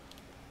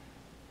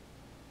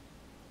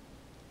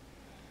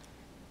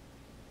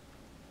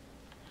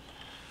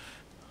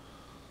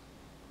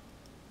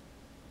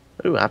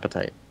 Ooh,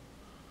 appetite.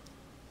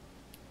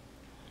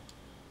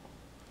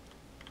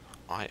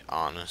 I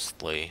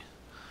honestly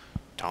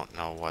don't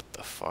know what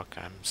the fuck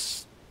I'm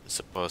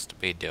supposed to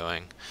be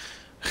doing.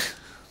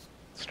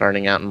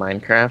 Starting out in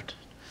Minecraft,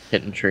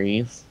 hitting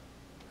trees.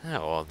 Yeah,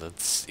 well,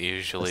 that's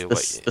usually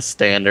The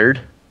standard.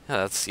 yeah,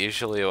 that's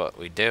usually what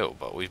we do,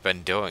 but we've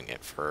been doing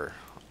it for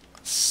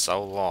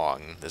so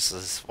long. This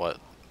is what,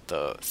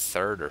 the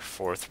third or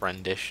fourth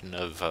rendition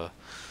of a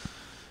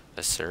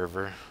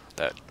server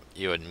that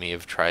you and me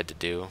have tried to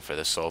do for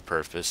the sole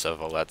purpose of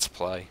a let's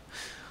play.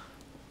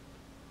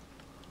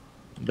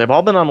 They've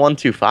all been on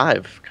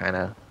 125, kind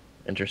of,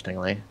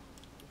 interestingly.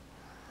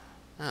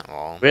 Oh,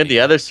 well, We had the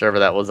other server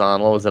that was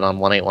on, what was it, on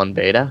 181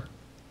 beta?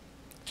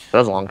 That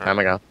was a long time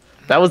ago.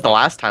 That was the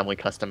last time we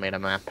custom made a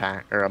map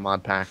pack, or a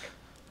mod pack.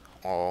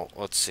 well,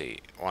 let's see.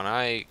 When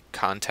I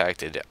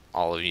contacted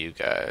all of you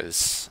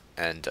guys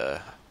and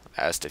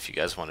asked if you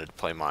guys wanted to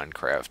play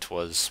Minecraft,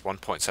 was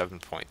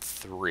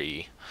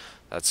 1.7.3.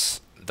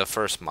 That's the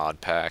first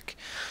mod pack.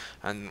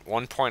 And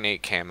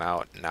 1.8 came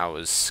out, and I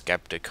was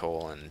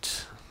skeptical, and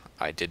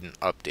I didn't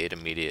update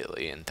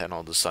immediately, and then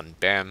all of a sudden,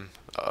 bam,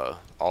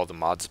 all the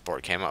mod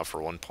support came out for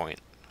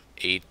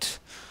 1.8.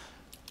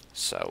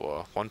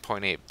 So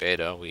 1.8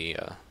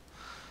 beta,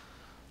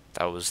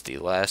 that was the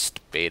last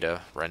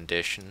beta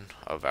rendition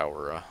of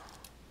our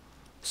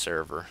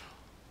server.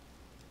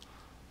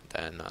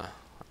 Then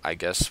I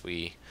guess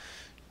we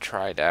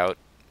tried out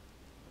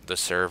the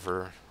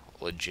server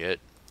legit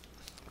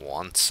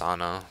once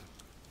on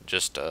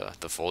just the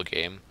full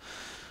game,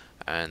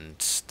 and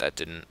that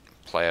didn't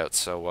play out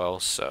so well.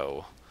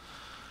 So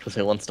Because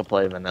he wants to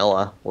play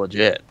vanilla,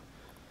 legit.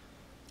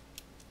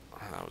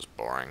 that was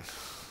boring.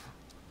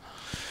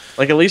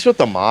 Like, at least with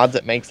the mods,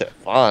 it makes it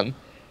fun.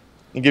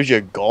 It gives you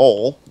a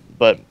goal,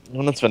 but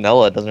when it's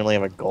vanilla, it doesn't really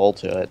have a goal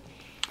to it.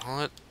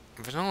 Well,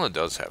 vanilla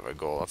does have a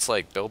goal. It's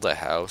like build a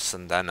house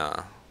and then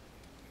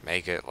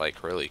make it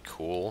like really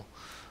cool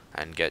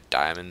and get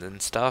diamonds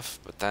and stuff.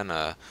 But then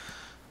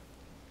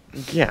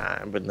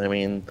Yeah, but I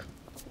mean,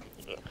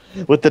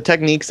 with the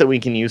techniques that we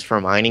can use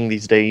for mining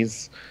these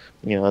days,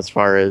 as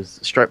far as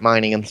strip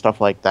mining and stuff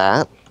like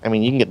that, I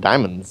mean, you can get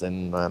diamonds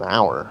in an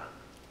hour.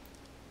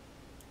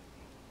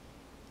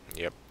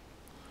 yep.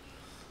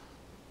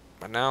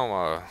 But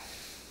now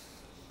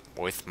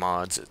with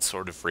mods, it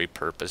sort of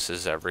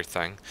repurposes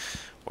everything.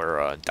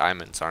 Where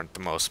diamonds aren't the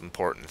most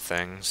important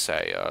thing,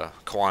 say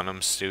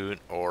quantum suit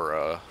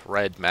or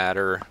red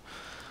matter,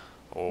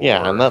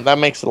 Yeah, and or that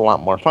makes it a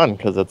lot more fun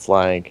because it's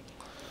like,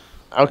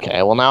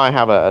 okay, well now I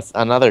have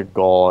another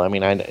goal. I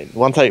mean,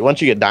 once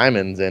you get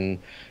diamonds in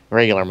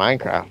regular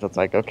Minecraft, it's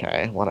like,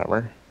 okay,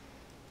 whatever.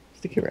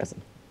 Sticky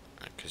resin.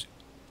 cause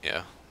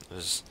yeah,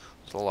 there's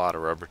a lot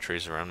of rubber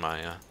trees around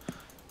my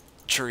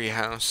tree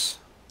house.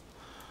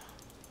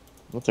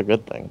 That's a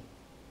good thing.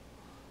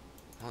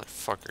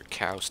 Motherfucker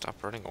cow,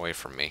 stop running away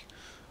from me.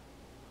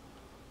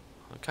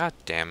 God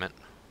damn it.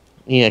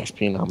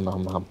 EXP nom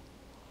nom nom.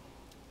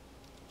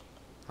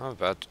 I'm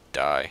about to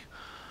die.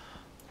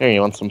 Here,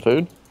 you want some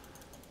food?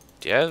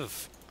 Do you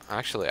have...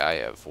 Actually, I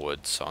have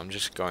wood, so I'm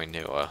just going to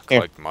Here.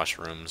 collect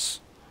mushrooms.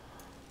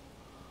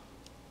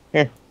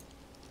 Here.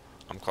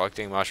 I'm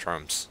collecting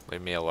mushrooms.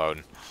 Leave me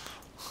alone.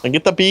 And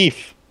get the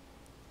beef.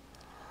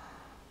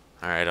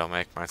 Alright, I'll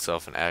make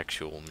myself an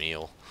actual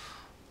meal.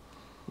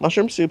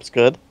 Mushroom soup's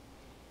good.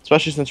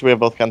 Especially since we have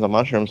both kinds of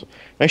mushrooms.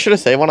 Make sure to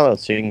save one of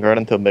those so you can grow it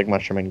into a big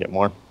mushroom and get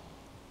more.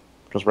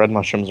 Because red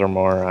mushrooms are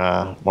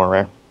more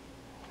rare.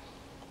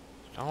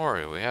 Don't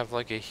worry, we have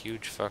like a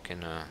huge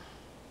fucking,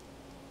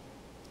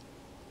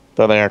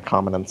 Though they are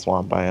common in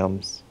swamp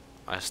biomes.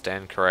 I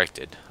stand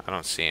corrected. I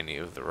don't see any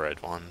of the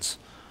red ones.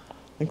 I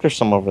think there's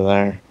some over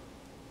there.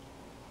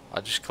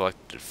 I just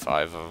collected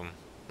 5 of them.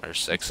 Or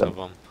 6 Okay. of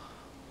them.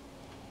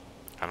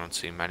 I don't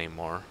see many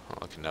more.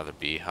 Look, another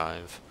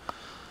beehive.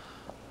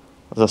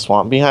 Is it a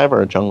swamp beehive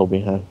or a jungle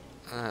beehive?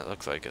 It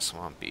looks like a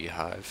swamp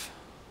beehive.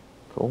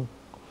 Cool.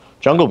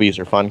 Jungle bees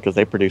are fun because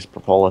they produce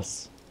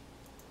propolis.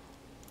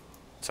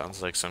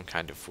 Sounds like some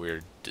kind of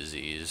weird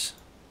disease.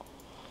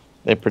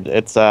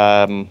 It's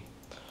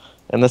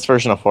in this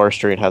version of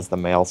forestry, it has the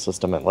mail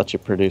system. It lets you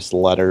produce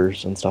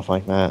letters and stuff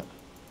like that.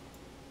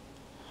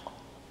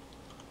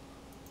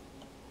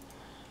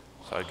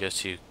 So I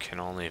guess you can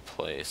only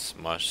place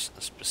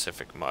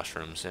specific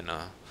mushrooms in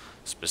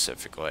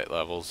specific light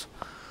levels.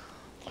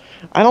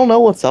 I don't know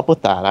what's up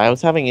with that. I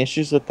was having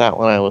issues with that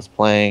when I was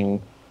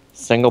playing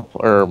single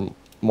or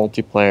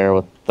multiplayer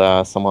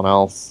with someone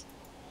else.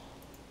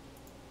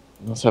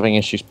 I was having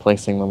issues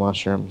placing the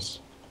mushrooms.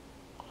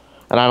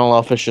 And I don't know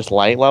if it's just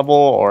light level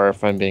or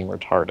if I'm being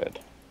retarded.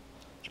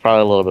 It's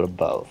probably a little bit of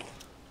both.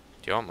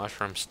 Do you want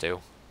mushroom stew?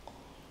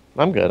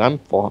 I'm good. I'm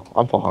full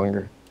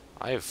hunger.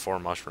 I have 4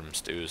 mushroom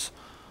stews.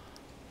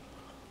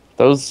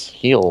 Those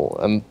heal.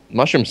 And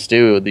mushroom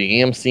stew, the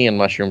EMC in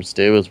mushroom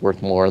stew is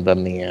worth more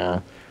than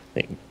the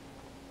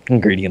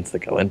ingredients that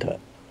go into it.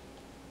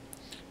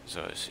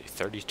 So I see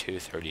 32,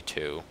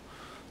 32,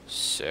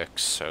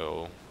 6.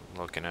 So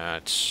looking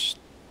at...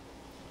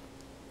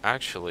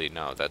 Actually,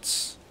 no,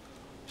 that's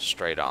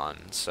straight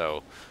on.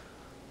 So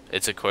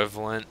it's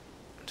equivalent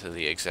to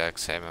the exact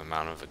same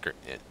amount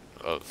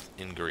of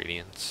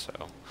ingredients.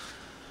 So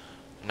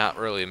not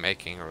really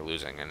making or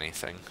losing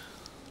anything.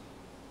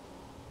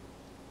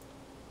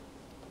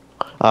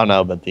 Oh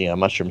no, but the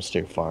mushroom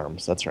stew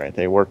farms. That's right.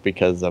 They work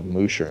because of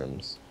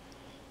mushrooms.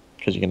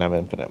 Because you can have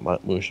infinite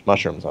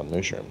mushrooms on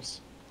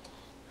mushrooms.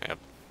 Yep.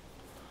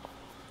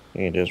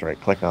 You can do is right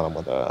click on them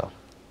with I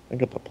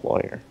think a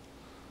deployer.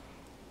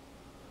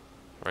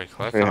 Right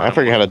click I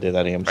forget how to do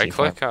that EMC. Right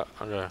click on...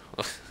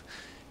 you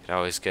can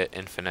always get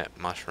infinite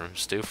mushroom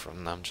stew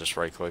from them. Just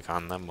right click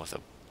on them with a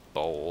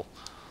bowl.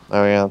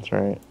 Oh yeah, that's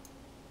right.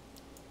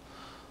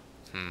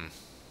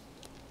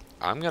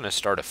 I'm gonna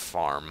start a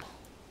farm.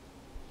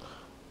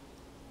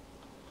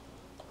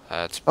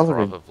 That's Sounds like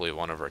a- probably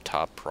one of our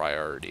top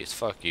priorities.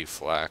 Fuck you,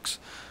 Flax.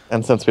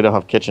 And since we don't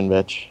have kitchen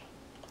bitch,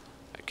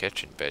 The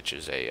kitchen bitch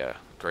is a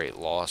great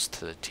loss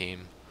to the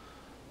team.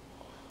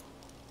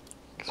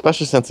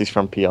 especially since he's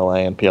from PLA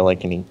and PLA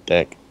can eat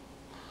dick.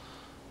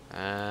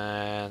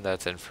 And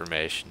that's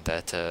information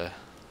that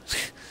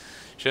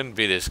Shouldn't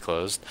be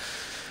disclosed.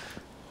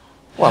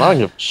 Well, I don't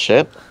give a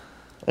shit.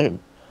 Dude,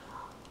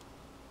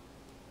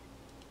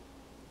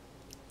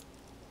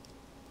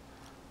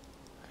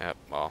 Yep,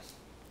 well,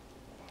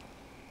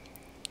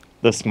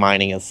 this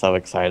mining is so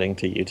exciting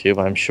to YouTube,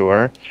 I'm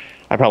sure.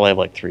 I probably have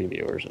like 3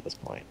 viewers at this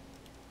point.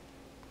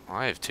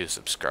 I have 2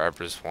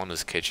 subscribers. One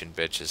is Kitchen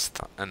Bitches,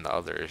 and the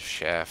other is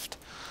Shaft.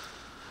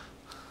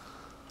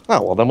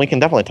 Oh, well, then we can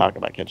definitely talk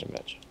about Kitchen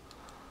Bitch.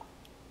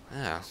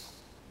 Yeah.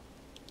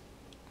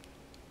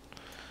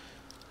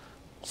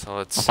 So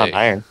let's I found see.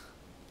 iron.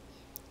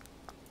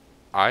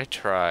 I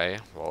try,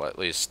 well, at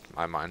least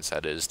my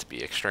mindset is to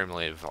be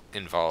extremely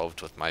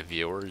involved with my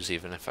viewers,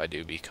 even if I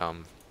do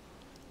become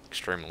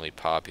extremely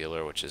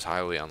popular, which is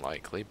highly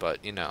unlikely,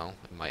 but you know,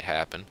 it might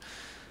happen.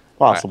 I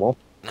Possible.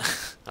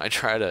 I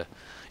try to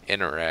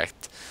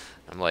interact.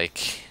 I'm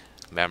like,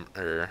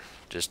 or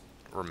just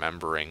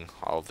remembering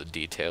all the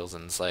details,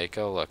 and it's like,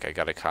 oh look, I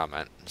got a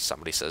comment.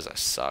 Somebody says I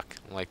suck.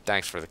 I'm like,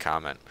 thanks for the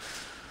comment.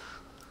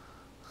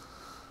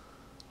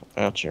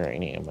 That's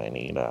uranium. I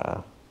need,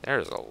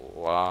 There's a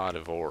lot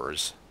of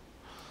ores.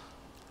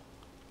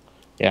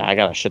 yeah, I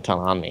got a shit ton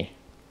on me.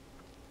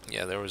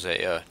 Yeah, there was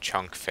a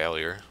chunk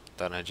failure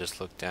that I just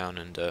looked down,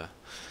 and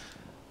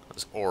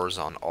there's ores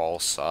on all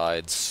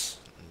sides,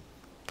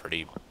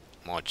 pretty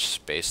much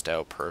spaced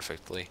out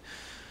perfectly.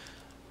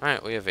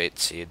 Alright, we have 8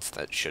 seeds.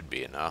 That should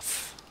be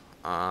enough.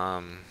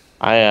 I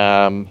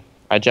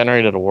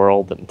generated a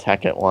world in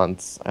Tech at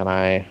once, and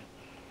I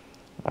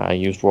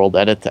used World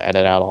Edit to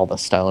edit out all the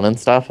stone and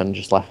stuff, and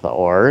just left the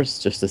ores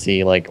just to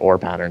see like ore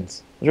patterns.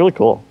 It was really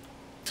cool.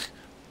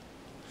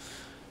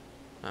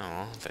 Oh,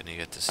 well, then you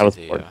get to I see was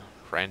the bored.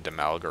 random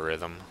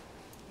algorithm.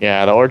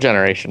 Yeah, the ore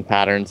generation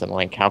patterns and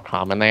like how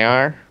common they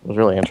are was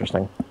really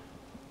interesting.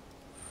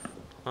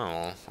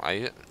 Oh,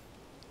 well,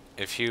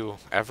 if you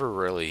ever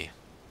really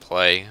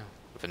play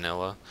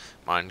vanilla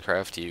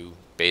Minecraft, you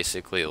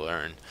basically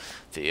learn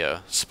the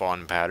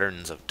spawn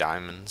patterns of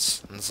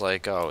diamonds. And it's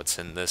like, oh, it's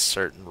in this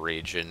certain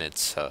region.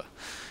 It's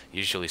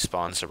usually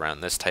spawns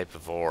around this type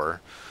of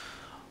ore.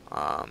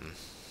 Um,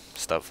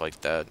 Stuff like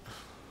that.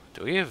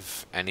 Do we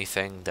have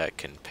anything that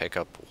can pick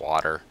up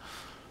water?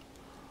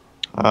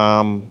 I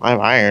have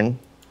iron,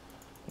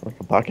 like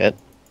a bucket.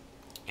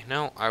 You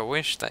know, I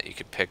wish that you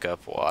could pick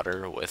up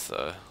water with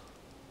a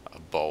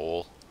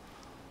bowl.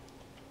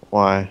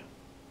 Why?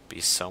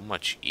 Be so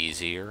much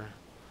easier.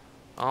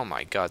 Oh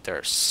my god, there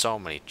are so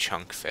many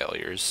chunk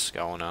failures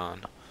going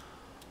on.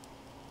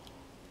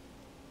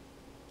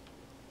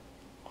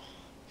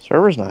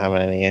 Server's not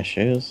having any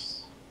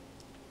issues.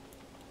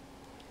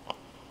 I'm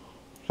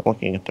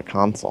looking at the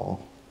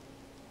console.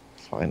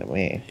 It's fine to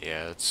me.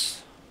 Yeah,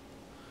 it's...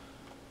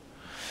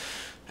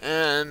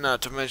 And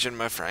not to mention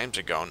my frames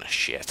are going to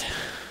shit.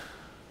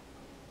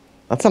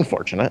 That's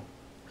unfortunate.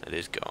 It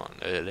is going.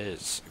 It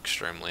is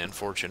extremely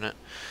unfortunate.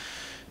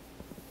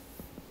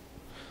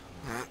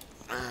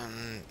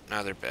 And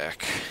now they're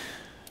back.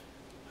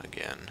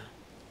 Again.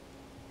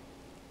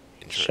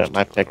 Shit,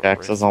 my Interesting little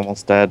pickaxe is rift.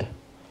 almost dead.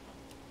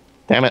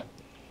 Damn it.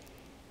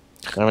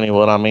 Don't have any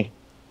wood on me.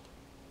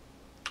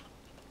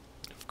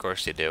 Of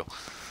course you do.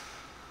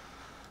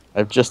 I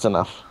have just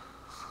enough.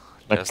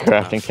 Make a Just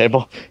crafting enough.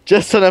 table.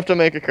 Just enough to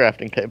make a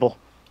crafting table.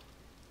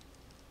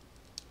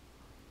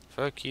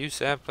 Fuck you,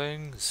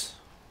 saplings.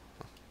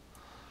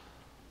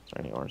 Is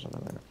there any ores under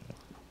there?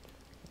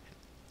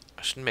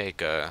 I should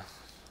make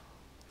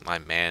my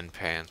man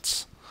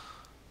pants.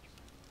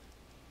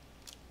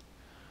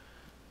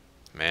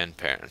 Man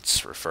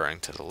pants, referring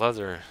to the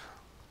leather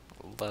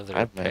I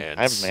have a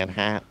pants. man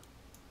hat.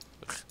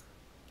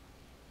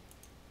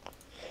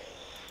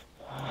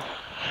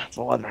 It's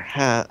a leather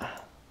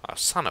hat. Oh,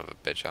 son of a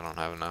bitch, I don't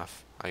have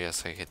enough. I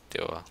guess I could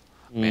do a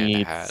man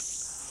Need hat.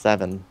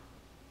 7.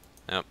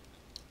 Yep,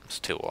 it's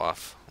 2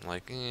 off. I'm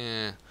like,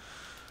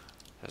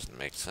 doesn't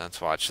make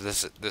sense. Watch,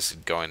 this is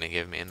going to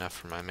give me enough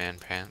for my man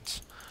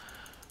pants.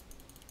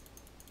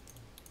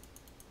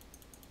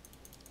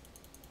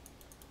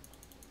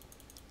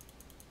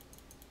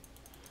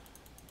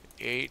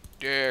 Eat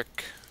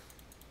dick.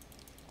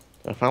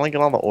 Did I finally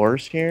get all the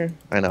ores here?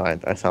 I know,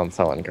 I sound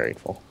so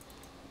ungrateful.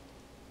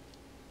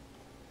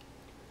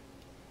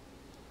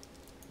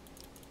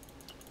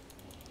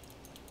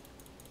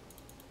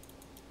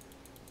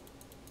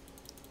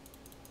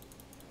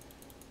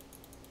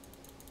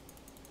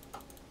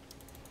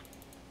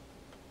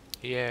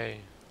 Yay.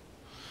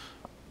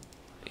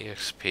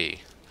 EXP.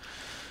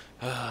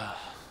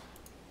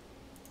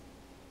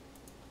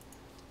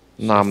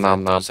 See if Nom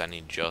nom that nom. does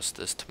any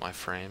justice to my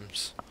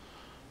frames.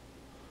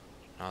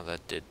 No,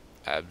 that did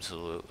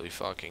absolutely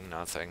fucking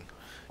nothing.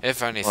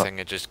 If What? anything,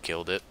 it just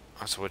killed it.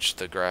 I switched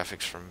the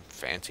graphics from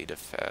fancy to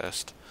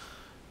fast.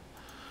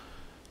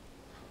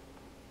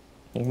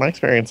 In my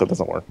experience, it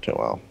doesn't work too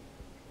well.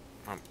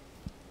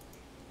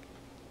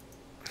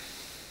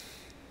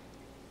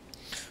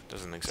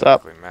 Doesn't What's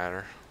up? exactly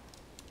matter.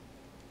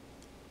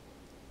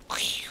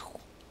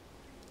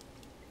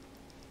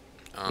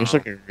 You're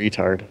such a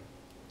retard.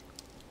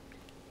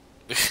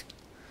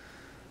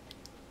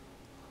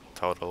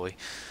 Totally.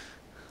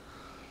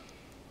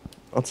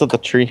 What's at the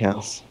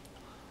treehouse?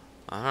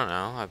 I don't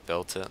know. I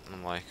built it, and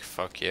I'm like,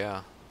 fuck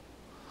yeah.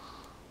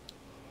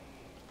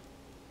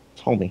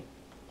 Told me.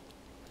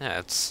 Yeah,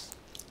 it's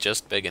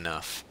just big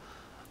enough.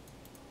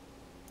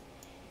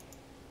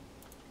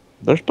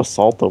 There's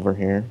basalt over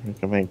here. We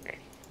can make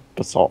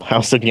basalt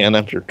house again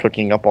after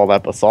cooking up all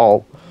that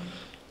basalt.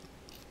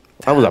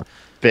 That was That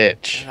a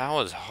bitch. that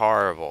was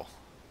horrible.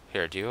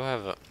 Here, do you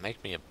have a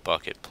make me a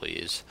bucket,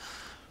 please?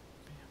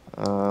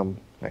 Hang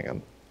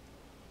on.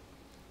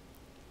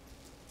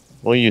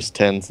 We'll use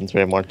tin since we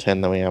have more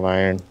tin than we have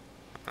iron.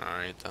 All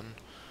right then.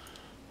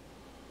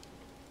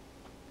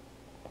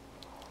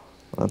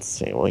 Let's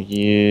see. We'll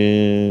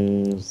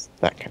use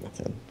that kind of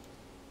tin.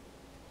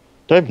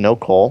 Do I have no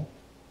coal?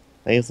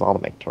 I use it all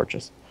to make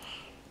torches.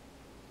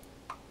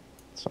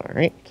 It's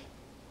alright.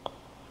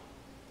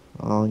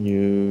 I'll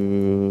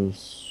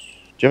use...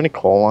 Do you have any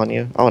coal on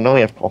you? Oh, no,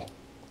 we have coal.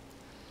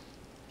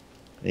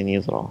 I didn't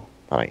use it all.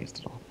 Thought I used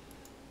it all.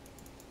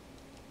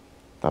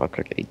 That'll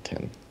cook 8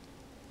 tin.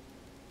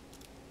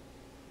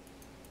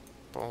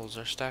 Bowls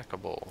are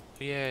stackable.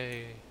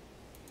 Yay.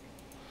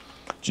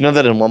 Do you know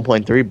that in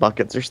 1.3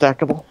 buckets are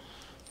stackable?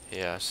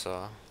 Yeah,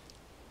 so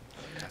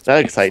that's That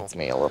beautiful. excites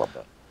me a little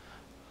bit.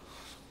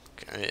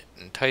 It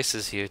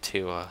entices you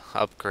to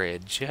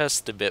upgrade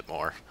just a bit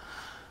more.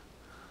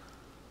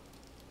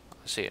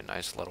 I see a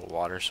nice little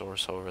water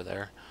source over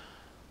there.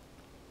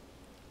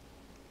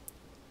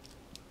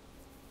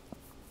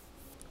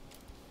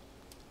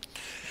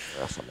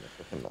 Yes, I'm gonna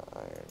cook in the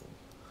iron.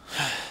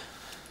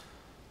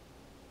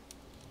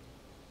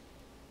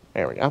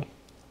 There we go.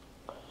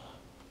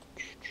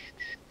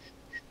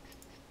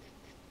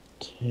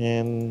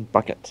 Tin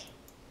bucket.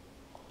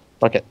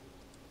 Bucket.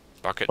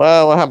 Bucket.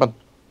 Well, what happened?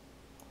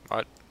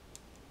 What?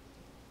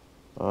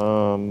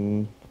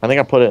 I think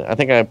I put it. I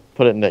think I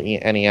put it into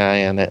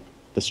NEI and it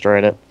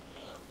destroyed it.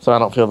 So I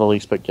don't feel the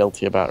least bit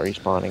guilty about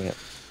respawning it.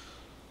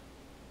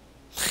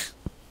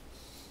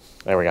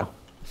 There we go.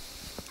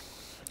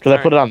 Because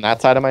I put it on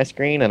that side of my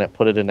screen and it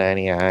put it into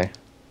NEI.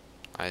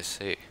 I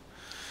see.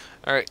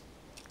 Alright.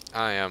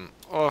 I am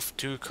off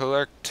to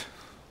collect.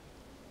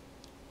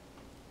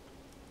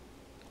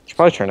 Should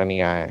probably turn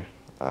NEI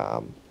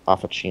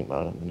off of cheat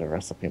mode into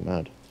recipe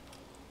mode.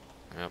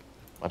 Yep.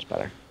 Much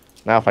better.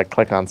 Now if I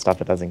click on stuff,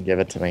 it doesn't give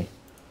it to me.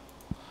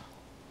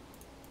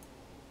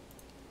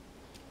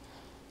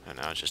 And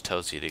now it just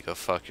tells you to go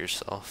fuck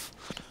yourself.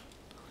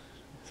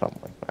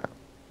 Something like that.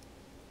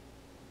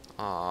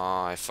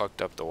 Aw, I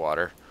fucked up the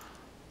water.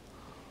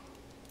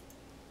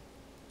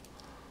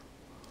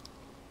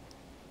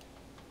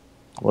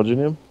 What'd you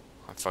do?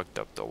 I fucked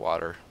up the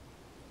water.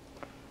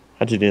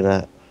 How'd you do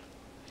that?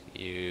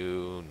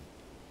 You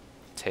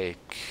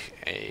take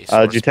a Did you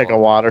source take a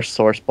block. water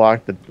source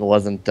block that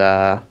wasn't,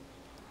 that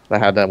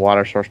had that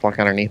water source block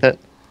underneath it?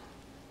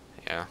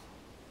 Yeah.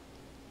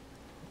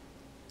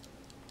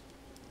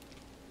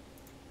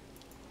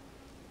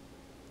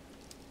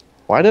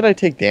 Why did I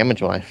take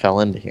damage when I fell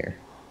into here?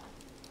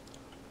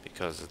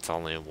 Because it's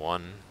only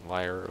one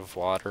layer of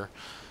water.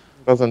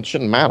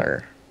 Shouldn't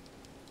matter.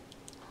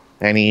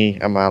 Any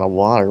amount of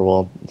water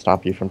will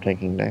stop you from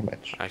taking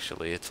damage.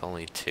 Actually, it's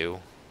only two.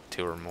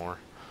 Two or more.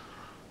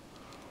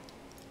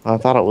 I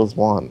thought it was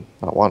one,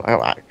 not one.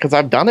 Because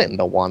I've done it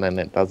into one and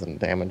it doesn't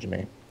damage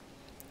me.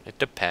 It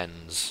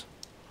depends.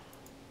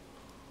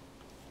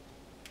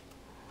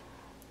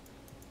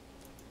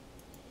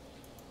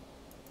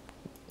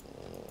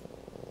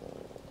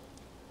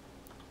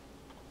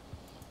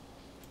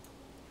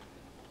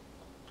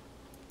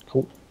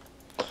 Cool.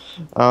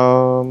 I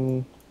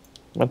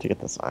want to get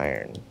this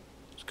iron.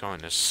 It's going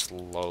to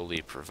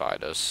slowly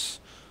provide us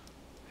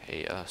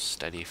a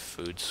steady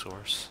food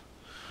source.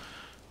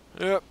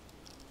 Yep.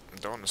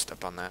 Don't want to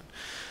step on that.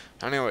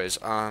 Anyways,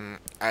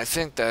 I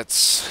think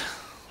that's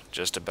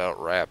just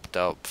about wrapped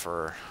up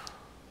for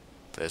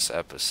this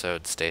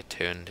episode. Stay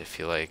tuned if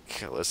you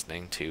like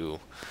listening to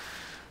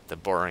the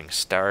boring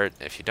start.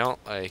 If you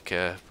don't like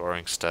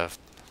boring stuff,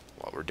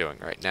 what we're doing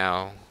right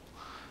now,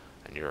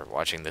 and you're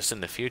watching this in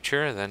the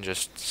future, then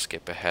just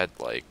skip ahead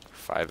like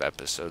 5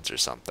 episodes or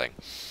something.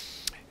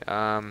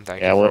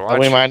 Thank you for We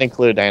watching. might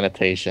include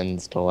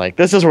annotations to like,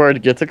 this is where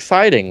it gets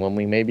exciting when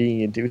we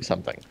maybe do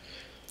something.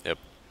 Yep.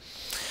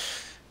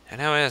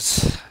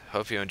 Anyways,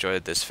 hope you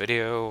enjoyed this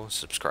video.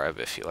 Subscribe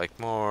if you like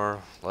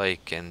more,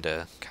 like, and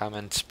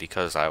comment,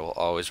 because I will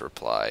always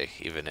reply,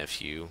 even if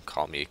you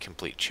call me a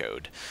complete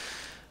chode.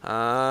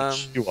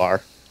 Which you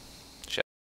are.